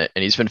dealing it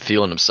and he's been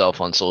feeling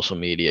himself on social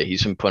media.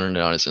 He's been putting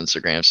it on his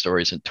Instagram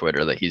stories and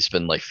Twitter that he's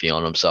been like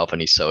feeling himself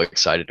and he's so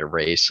excited to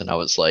race. And I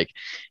was like,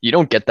 you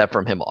don't get that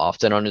from him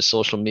often on his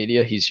social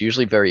media. He's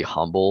usually very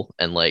humble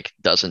and like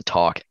doesn't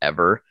talk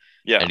ever.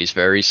 yeah. And he's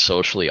very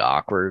socially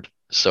awkward.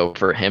 So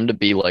for him to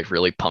be like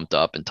really pumped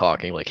up and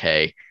talking like,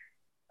 hey,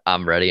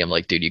 I'm ready. I'm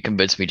like, dude, you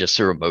convinced me just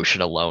through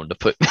emotion alone to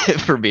put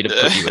for me to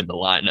put you in the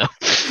lineup.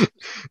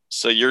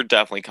 So you're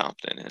definitely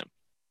confident in him.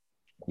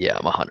 Yeah,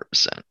 I'm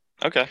 100%.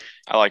 Okay,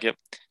 I like it.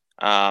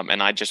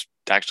 And I just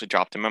actually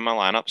dropped him in my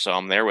lineup, so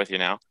I'm there with you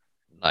now.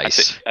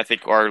 Nice. I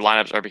think our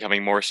lineups are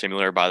becoming more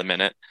similar by the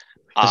minute.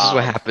 This is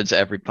what Um, happens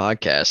every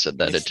podcast, and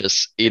that it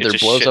just it's either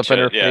just blows shit up in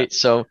her shit. Yeah. face.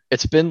 So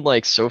it's been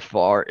like so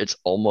far, it's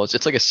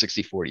like a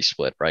 60-40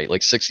 split, right?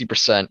 Like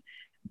 60%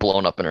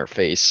 blown up in her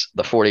face.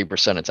 The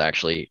 40% it's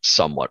actually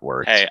somewhat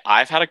worked. Hey,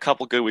 I've had a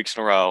couple good weeks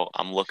in a row.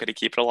 I'm looking to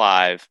keep it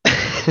alive.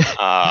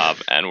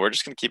 And we're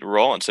just gonna keep it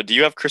rolling. So, do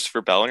you have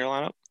Christopher Bell in your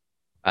lineup?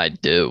 I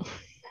do.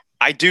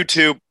 I do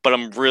too, but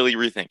I'm really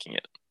rethinking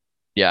it.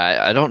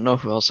 Yeah, I don't know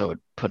who else I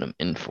would put him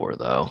in for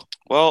though.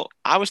 Well,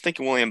 I was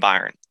thinking William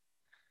Byron,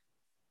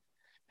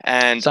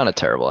 It's and not a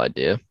terrible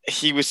idea.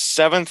 he was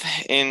seventh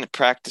in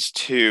practice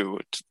two.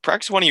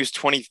 Practice one, he was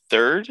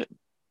 23rd,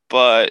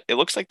 but it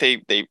looks like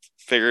they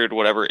figured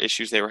whatever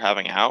issues they were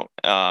having out.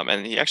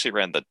 And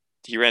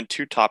he ran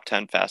two top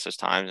 10 fastest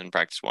times in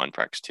practice one,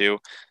 practice two.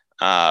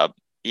 Uh,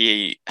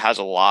 he has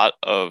a lot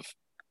of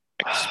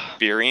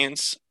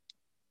experience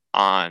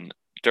on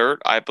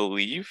dirt, I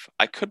believe.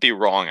 I could be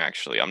wrong,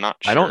 actually. I'm not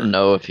I don't sure.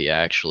 know if he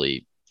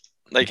actually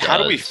Like, how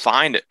do we does.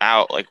 find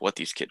out like what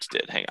these kids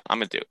did? Hang on, I'm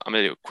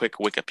gonna do a quick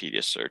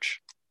Wikipedia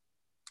search.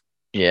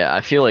 Yeah,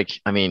 I feel like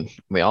I mean,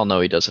 we all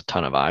know he does a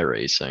ton of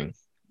iRacing.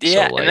 So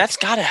Yeah, and like that's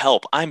gotta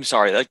help. I'm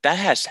sorry, like that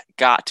has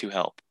got to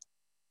help.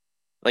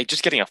 Like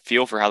just getting a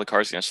feel for how the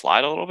car's gonna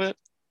slide a little bit.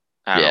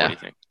 I don't know. What do yeah, you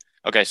think?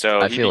 Okay,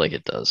 so I feel like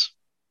it does.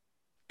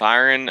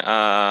 Byron.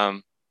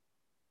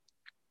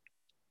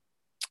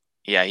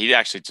 Yeah, he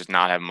actually does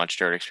not have much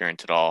dirt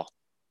experience at all.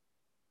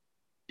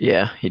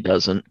 Yeah, he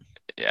doesn't.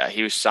 Yeah,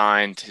 he was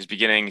signed his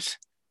beginnings.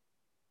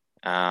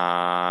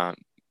 Uh,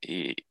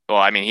 well,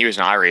 I mean, he was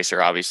an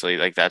iRacer, obviously.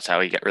 Like that's how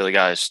really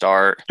got his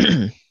start.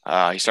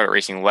 He started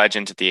racing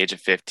Legends at the age of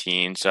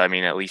 15. So I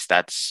mean, at least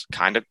that's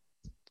kind of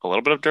a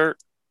little bit of dirt,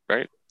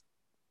 right?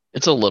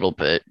 It's a little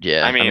bit,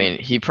 I yeah. I mean, mean,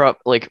 he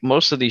like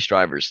most of these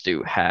drivers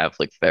do have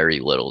like very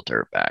little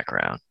dirt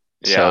background.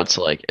 So yeah, it's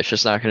like it's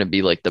just not going to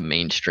be like the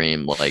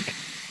mainstream like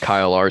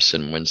Kyle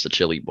Larson wins the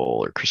Chili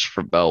Bowl or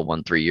Christopher Bell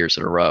won 3 years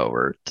in a row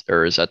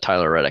or is that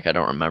Tyler Reddick? I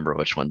don't remember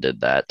which one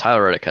did that.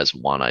 Tyler Reddick has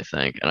one, I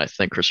think, and I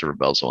think Christopher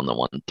Bell's the one that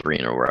won three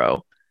in a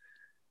row.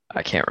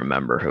 I can't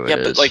remember who it yeah,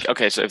 but is. like,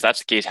 okay, so if that's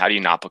the case, how do you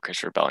not put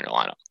Christopher Bell in your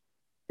lineup?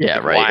 Yeah,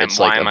 Like, right. It's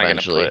why like am I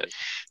gonna put?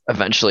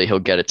 eventually he'll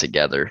get it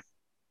together.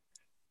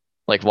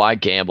 Like, why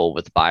gamble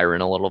with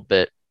Byron a little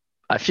bit?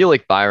 I feel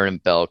like Byron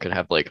and Bell could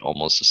have like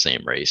almost the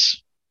same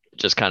race. It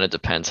just kind of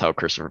depends how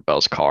Christopher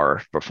Bell's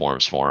car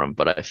performs for him.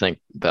 But I think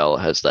Bell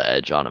has the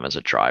edge on him as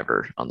a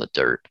driver on the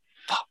dirt.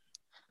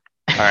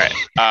 All right.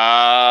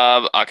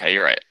 Okay,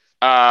 you're right.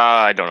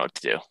 I don't know what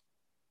to do.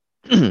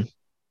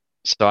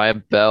 So I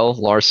have Bell,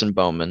 Larson,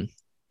 Bowman.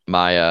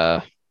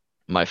 My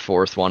my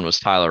fourth one was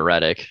Tyler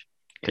Reddick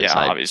because Yeah,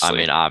 I obviously.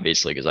 mean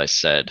obviously because I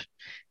said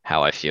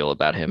how I feel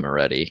about him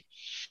already.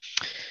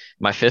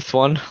 My fifth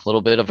one, a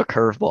little bit of a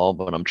curveball,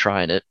 but I'm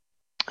trying it.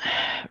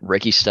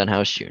 Ricky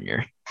Stenhouse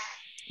Jr.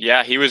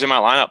 Yeah, he was in my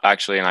lineup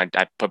actually, and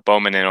I put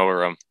Bowman in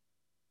over him.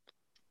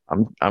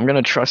 I'm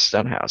gonna trust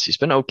Stenhouse. He's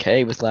been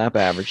okay with lap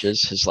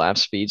averages. His lap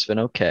speed's been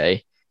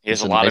okay. He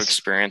has He's a a lot of nice.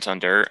 experience on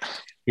dirt.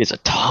 He has a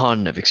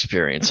ton of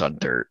experience on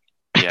dirt.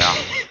 Yeah.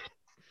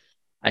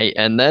 I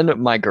and then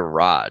my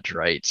garage,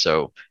 right?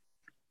 So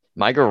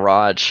My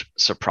garage,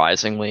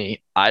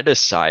 surprisingly, I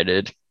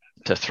decided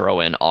to throw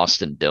in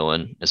Austin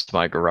Dillon as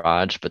my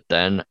garage, but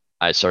then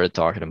I started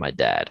talking to my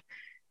dad,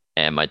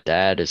 and my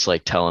dad is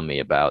like telling me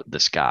about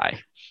this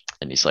guy.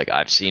 And he's like,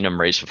 I've seen him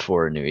race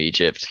before in New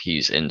Egypt.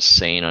 He's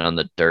insane on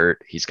the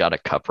dirt. He's got a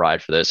cup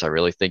ride for this. I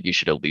really think you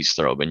should at least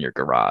throw him in your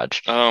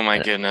garage. Oh my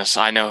And goodness.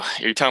 I know.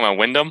 You're talking about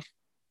Wyndham?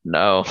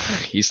 no,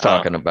 he's Oh,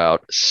 talking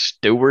about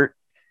Stewart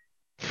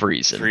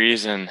Friesen.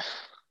 Friesen.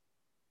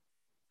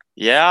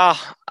 Yeah.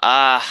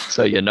 Uh,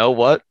 So you know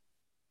what?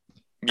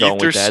 you Going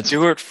threw with dad's,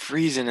 Stuart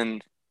Friesen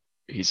and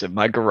he's in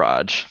my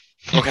garage.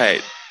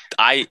 okay.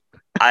 I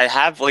I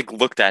have like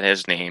looked at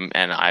his name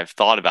and I've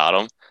thought about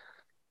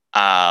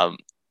him. Um,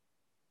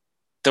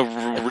 the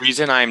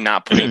reason I'm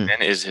not putting him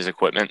in is his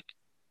equipment.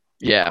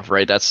 Yeah,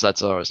 right. That's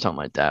what I was telling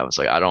my dad. I was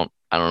like, I don't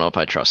know if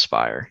I trust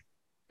Spire.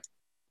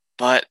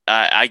 But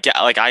I get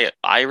like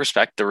I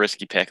respect the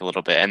risky pick a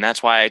little bit, and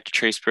that's why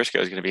Trace Briscoe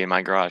is going to be in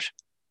my garage.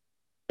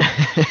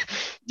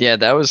 Yeah,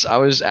 that was I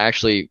was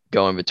actually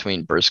going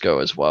between Briscoe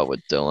as well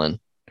with Dylan,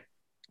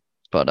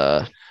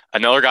 but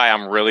Another guy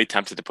I'm really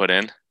tempted to put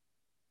in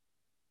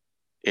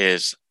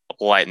is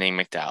Lightning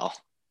McDowell.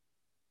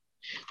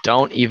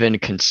 don't even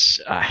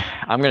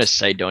I'm gonna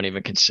say don't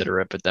even consider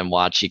it, but then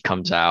watch he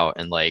comes out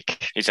and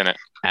like He's in it.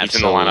 He's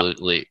in the lineup.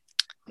 absolutely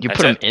you That's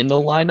put him it. in the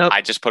lineup?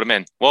 I just put him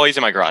in. Well, he's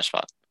in my garage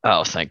spot.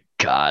 Oh, thank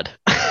God.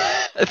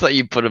 I thought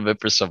you put him in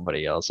for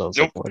somebody else. I was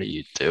like, Nope. what are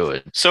you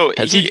doing? So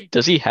Has he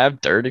does he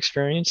have dirt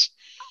experience?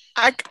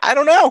 I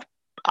don't know.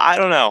 I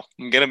don't know.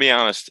 I'm gonna be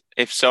honest.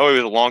 If so, it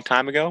was a long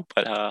time ago.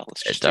 But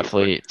It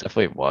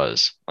definitely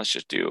was. let's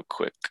just do a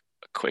quick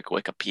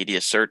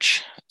Wikipedia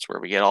search. That's where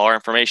we get all our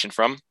information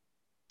from.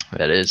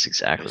 That is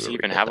exactly Does where he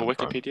we even get have a them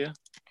from. Wikipedia?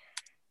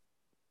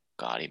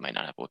 God, he might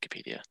not have a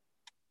Wikipedia.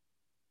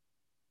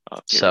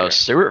 Oh, here we So are.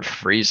 Stuart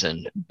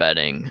Friesen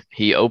betting,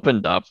 he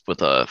opened up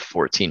with a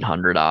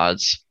 1400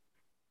 odds,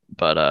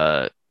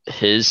 but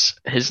his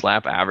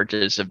lap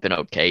averages have been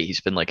okay.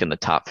 He's been like in the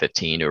top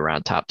 15 to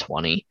around top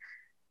 20.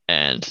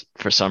 And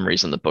for some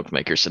reason the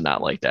bookmakers did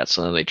not like that.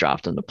 So then they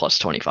dropped him to plus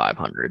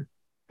 2500.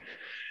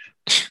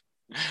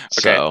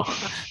 Okay, So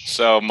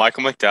so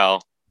Michael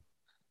McDowell,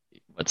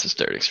 what's his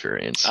dirt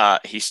experience?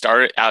 he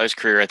started out his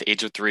career at the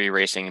age of 3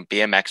 racing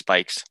BMX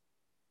bikes.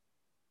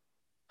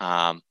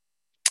 Um,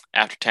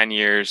 after 10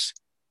 years,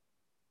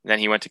 then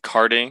he went to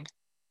karting,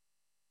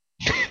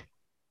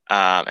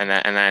 and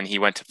then he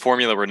went to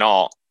Formula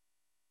Renault.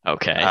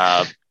 Okay.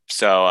 Uh,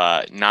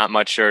 so not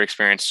much dirt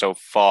experience so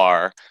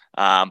far.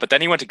 But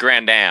then he went to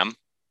Grand Am,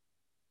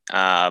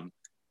 um,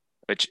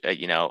 which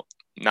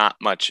not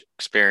much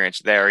experience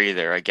there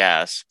either, I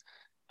guess.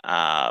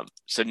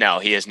 So no,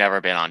 he has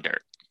never been on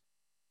dirt.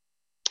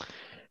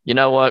 You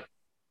know what?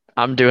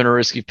 I'm doing a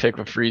risky pick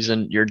with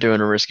Friesen. You're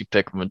doing a risky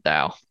pick with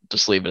Dow.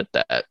 Just leave it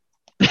at that.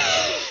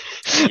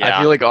 I Yeah,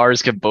 feel like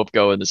ours could both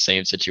go in the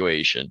same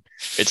situation.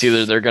 It's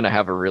either they're going to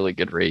have a really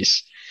good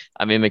race.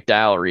 I mean,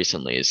 McDowell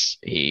recently is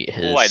he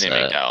his Lightning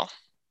McDowell.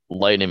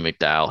 Lightning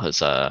McDowell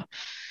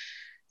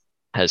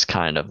has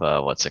kind of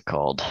what's it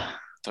called?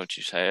 Don't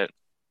you say it?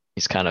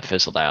 He's kind of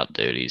fizzled out,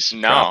 dude. He's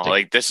No, dropped a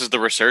like this is the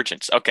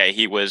resurgence. Okay,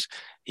 he.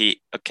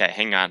 Okay,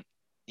 hang on.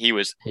 He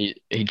was he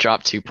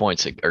dropped 2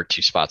 points or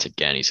 2 spots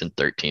again. He's in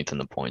 13th in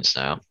the points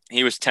now.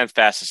 he was 10th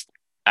fastest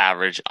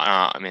average.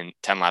 I mean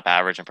 10 lap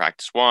average in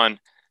practice one,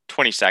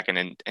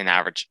 22nd in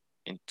average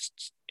in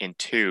in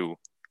two.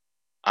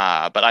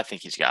 But I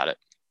think he's got it.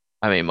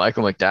 I mean,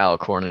 Michael McDowell,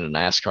 according to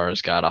NASCAR,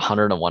 has got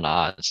 101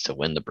 odds to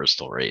win the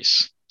Bristol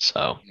race.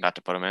 So Not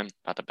to put him in.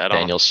 Not to bet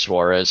on him. Daniel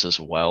Suarez as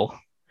well.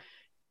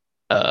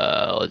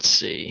 Let's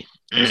see.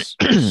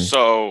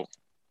 So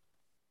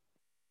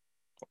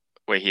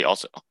wait, he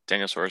also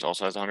Daniel Suarez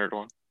also has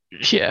 101.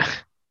 Yeah,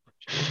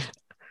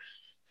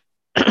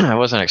 I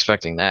wasn't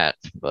expecting that,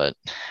 but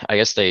I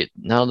guess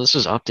no, this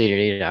was updated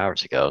 8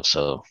 hours ago,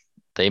 so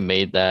they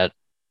made that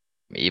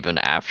even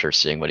after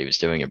seeing what he was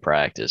doing in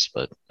practice.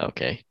 But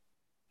okay,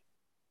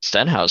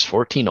 Stenhouse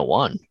 14 to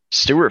 1,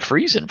 Stuart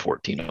Friesen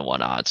 14 to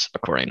 1 odds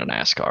according to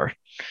NASCAR.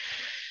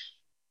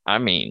 I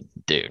mean,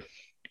 dude,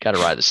 got to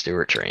ride the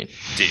Stewart train.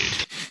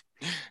 Dude,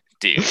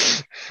 dude,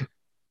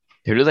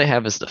 Who do they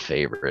have as the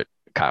favorite?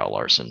 Kyle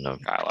Larson. No,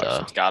 Kyle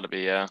Larson's got to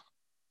be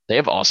they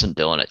have Austin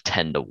Dillon at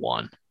 10 to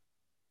 1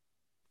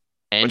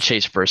 and What's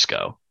Chase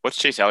Briscoe what's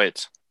Chase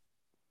Elliott's?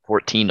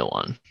 14 to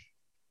 1.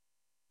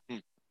 Hmm.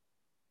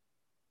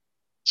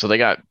 So they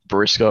got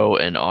Briscoe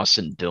and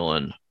Austin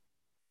Dillon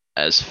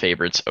as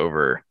favorites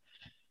over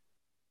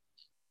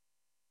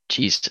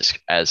Jesus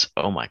as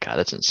oh my God,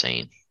 that's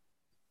insane.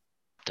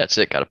 That's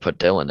it. Got to put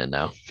Dillon in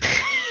now.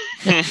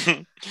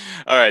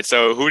 All right,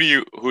 so who do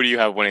you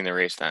have winning the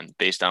race then,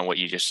 based on what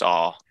you just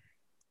saw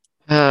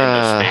in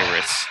those Uh,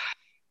 favorites?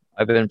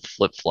 I've been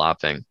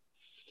flip-flopping.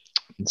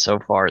 And so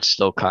far it's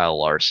still Kyle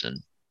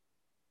Larson.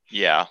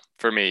 Yeah,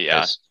 for me,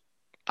 yeah. As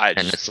I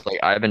and just it's like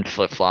I've been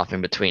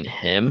flip-flopping between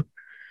him.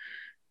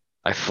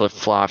 I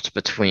flip-flopped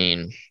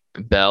between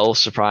Bell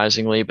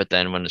surprisingly, but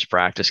then when his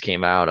practice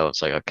came out, I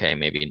was like, okay,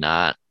 maybe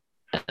not.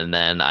 And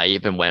then I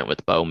even went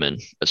with Bowman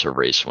as a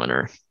race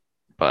winner.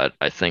 but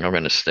I think I'm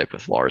going to stick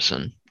with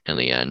Larson in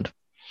the end.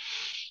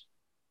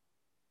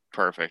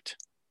 Perfect.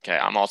 Okay,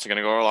 I'm also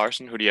gonna go with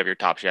Larson. Who do you have your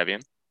top Chevy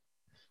in?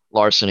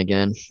 Larson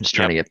again, just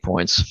trying Yep, to get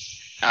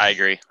points. I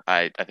agree.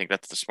 I think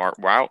that's the smart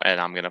route, and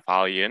I'm gonna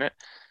follow you in it.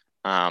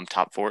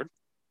 Top Ford.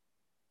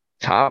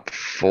 Top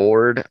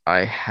Ford,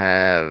 I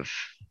have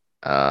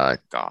God,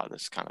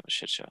 this is kind of a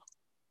shit show.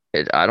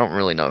 I don't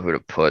really know who to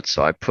put,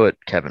 so I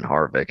put Kevin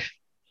Harvick.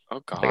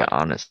 Oh Like God.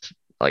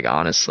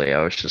 honestly,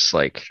 I was just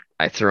like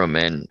I threw him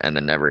in and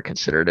then never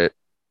considered it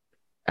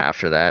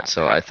after that.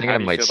 So I think How I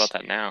do you might feel about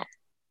that now?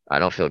 I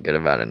don't feel good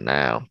about it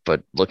now,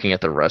 but looking at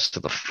the rest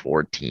of the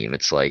Ford team,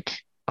 it's like,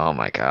 oh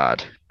my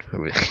God.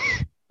 I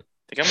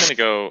think I'm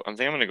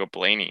gonna go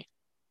Blaney.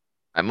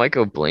 I might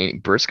go Blaney.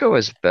 Briscoe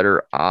has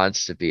better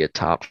odds to be a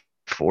top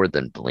Ford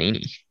than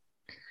Blaney.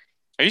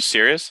 Are you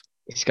serious?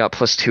 He's got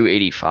plus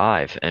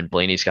 285 and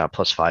Blaney's got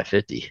plus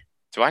 550.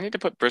 Do I need to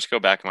put Briscoe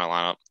back in my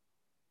lineup?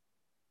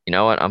 You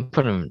know what? I'm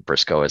putting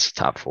Briscoe as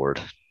top Ford.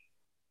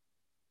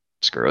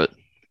 Screw it.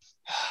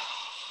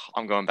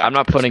 I'm going back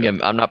to Briscoe.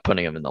 I'm not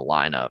putting him in the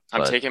lineup,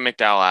 I'm but taking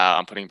McDowell out.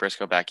 I'm putting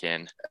Briscoe back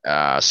in.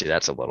 see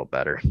that's a little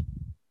better.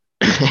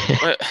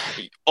 What?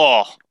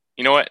 Oh,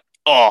 you know what?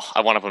 Oh,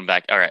 I want to put him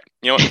back. All right.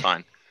 You know what?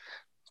 Fine.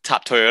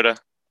 Top Toyota.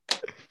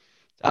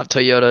 Top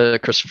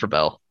Toyota, Christopher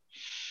Bell.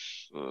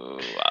 Ooh,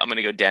 I'm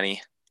gonna go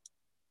Denny.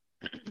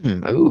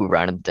 Ooh,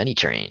 riding the Denny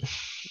train.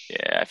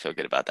 Yeah, I feel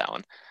good about that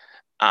one.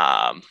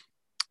 Um,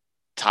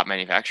 top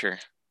manufacturer.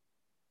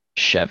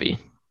 Chevy.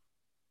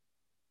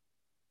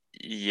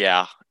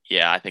 Yeah,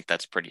 yeah, I think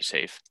that's pretty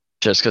safe.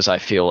 Just because I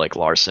feel like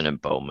Larson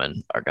and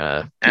Bowman are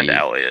gonna And be,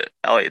 Elliott.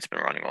 Elliott's been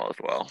running well as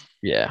well.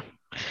 yeah.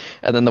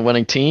 And then the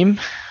winning team,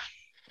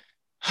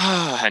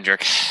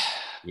 Hendrick.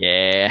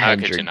 yeah, How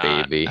could you Hendrick,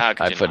 not? baby. How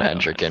could I you put not go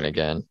Hendrick in Hendrick?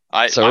 again.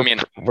 I So mean,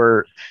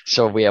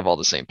 so we have all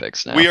the same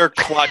picks now. we are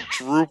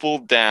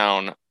quadrupled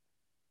down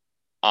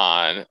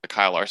on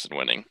Kyle Larson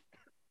winning.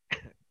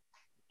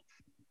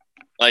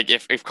 Like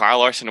if Kyle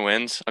Larson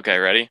wins, okay,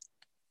 ready?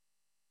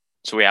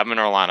 So we have him in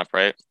our lineup,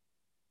 right?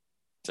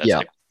 So that's Yeah.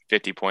 like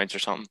 50 points or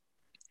something.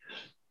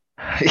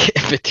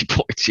 50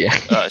 points, yeah.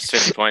 It's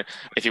 50 point.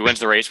 If he wins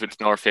the race with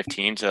another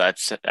 15, so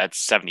that's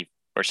 70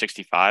 or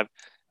 65.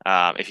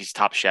 If he's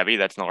top Chevy,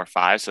 that's another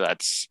five, so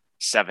that's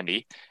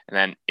 70. And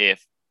then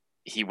if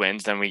he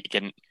wins, then we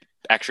get an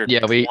extra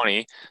Yeah, we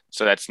 20.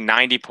 So that's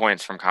 90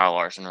 points from Kyle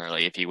Larson,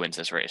 really, if he wins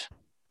this race.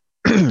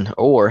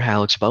 or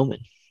Alex Bowman.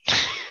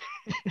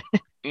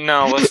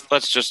 No,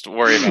 let's just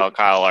worry about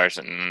Kyle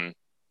Larson.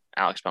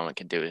 Alex Bowman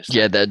can do his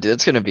Yeah, thing.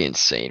 that's gonna be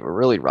insane. We're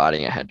really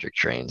riding a Hendrick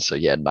train. So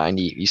yeah,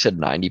 90, you said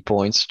 90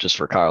 points just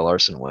for Kyle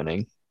Larson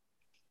winning.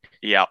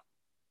 Yeah.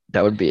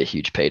 That would be a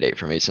huge payday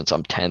for me since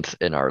I'm 10th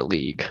in our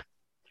league.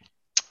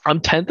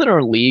 I'm 10th in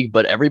our league,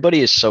 but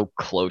everybody is so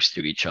close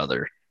to each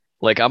other.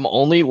 Like I'm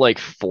only like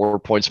 4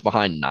 points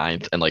behind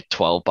ninth and like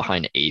 12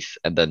 behind eighth,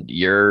 and then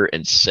you're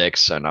in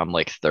sixth, and I'm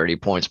like 30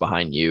 points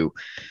behind you.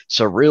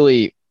 So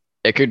really,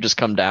 it could just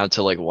come down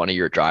to like one of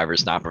your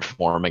drivers not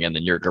performing, and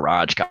then your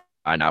garage guy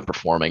not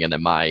performing, and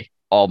then my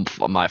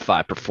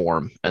five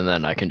perform, and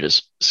then I can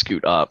just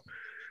scoot up.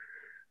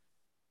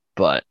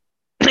 But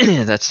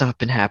that's not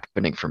been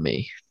happening for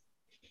me.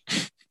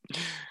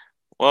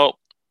 Well,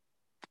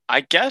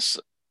 I guess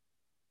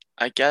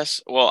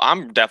well,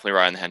 I'm definitely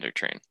riding the Hendrick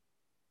train.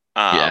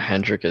 Yeah, Um,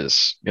 Hendrick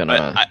is but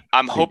gonna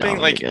I'm be hoping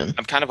dominant like again.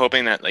 I'm kind of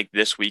hoping that like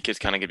this week is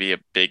kind of gonna be a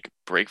big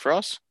break for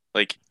us.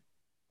 Like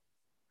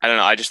I don't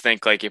know, I just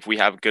think like if we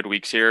have good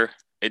weeks here,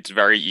 it's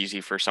very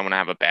easy for someone to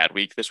have a bad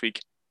week this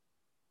week.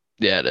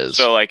 Yeah, it is.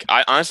 So like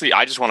I honestly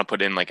I just want to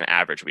put in like an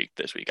average week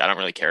this week. I don't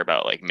really care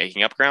about like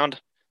making up ground.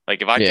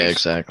 Like Yeah, if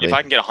exactly.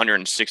 I can get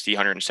 160,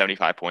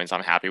 175 points,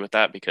 I'm happy with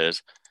that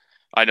because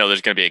I know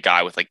there's gonna be a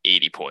guy with like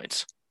 80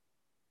 points.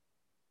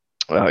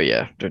 Oh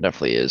yeah, there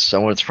definitely is.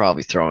 Someone's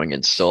probably throwing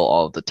in still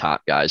all of the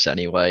top guys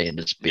anyway, and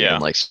just being Yeah.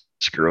 like,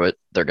 screw it,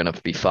 they're gonna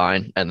be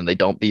fine, and then they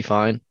don't be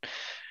fine.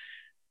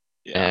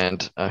 Yeah.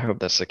 And I hope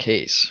that's the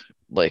case.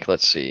 Like,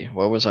 let's see,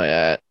 what was I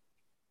at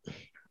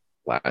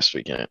last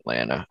week in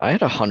Atlanta? I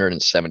had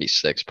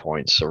 176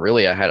 points, so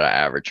really I had an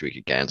average week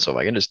again. So if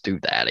I can just do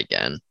that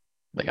again,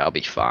 like I'll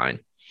be fine.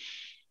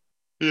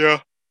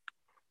 Yeah.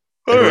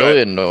 It All right.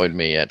 really annoyed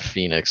me at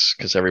Phoenix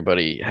because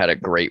everybody had a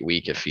great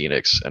week at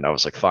Phoenix, and I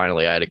was like,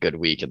 finally, I had a good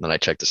week. And then I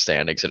checked the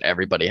standings, and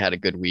everybody had a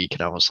good week,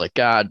 and I was like,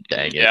 God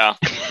dang it. Yeah.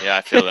 Yeah,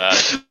 I feel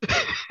that.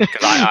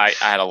 Because I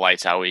had a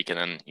lights out week and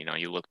then,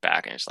 you look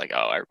back and it's like,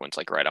 oh, everyone's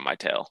like right on my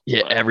tail.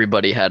 Yeah, But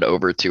everybody had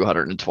over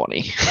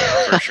 220.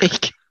 for sure.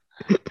 Like,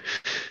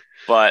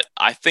 But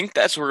I think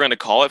that's what we're going to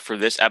call it for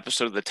this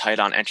episode of the Tight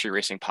on Entry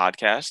Racing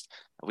podcast.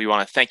 We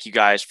want to thank you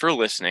guys for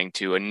listening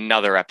to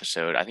another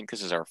episode. I think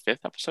this is our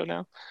fifth episode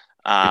now.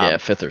 yeah, Um,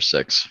 fifth or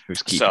sixth.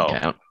 Who's keeping so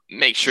count?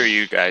 make sure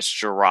you guys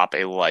drop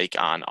a like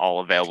on all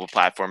available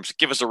platforms.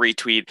 Give us a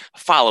retweet,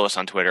 follow us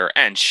on Twitter,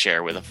 and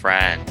share with a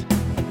friend.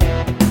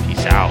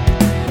 Peace out.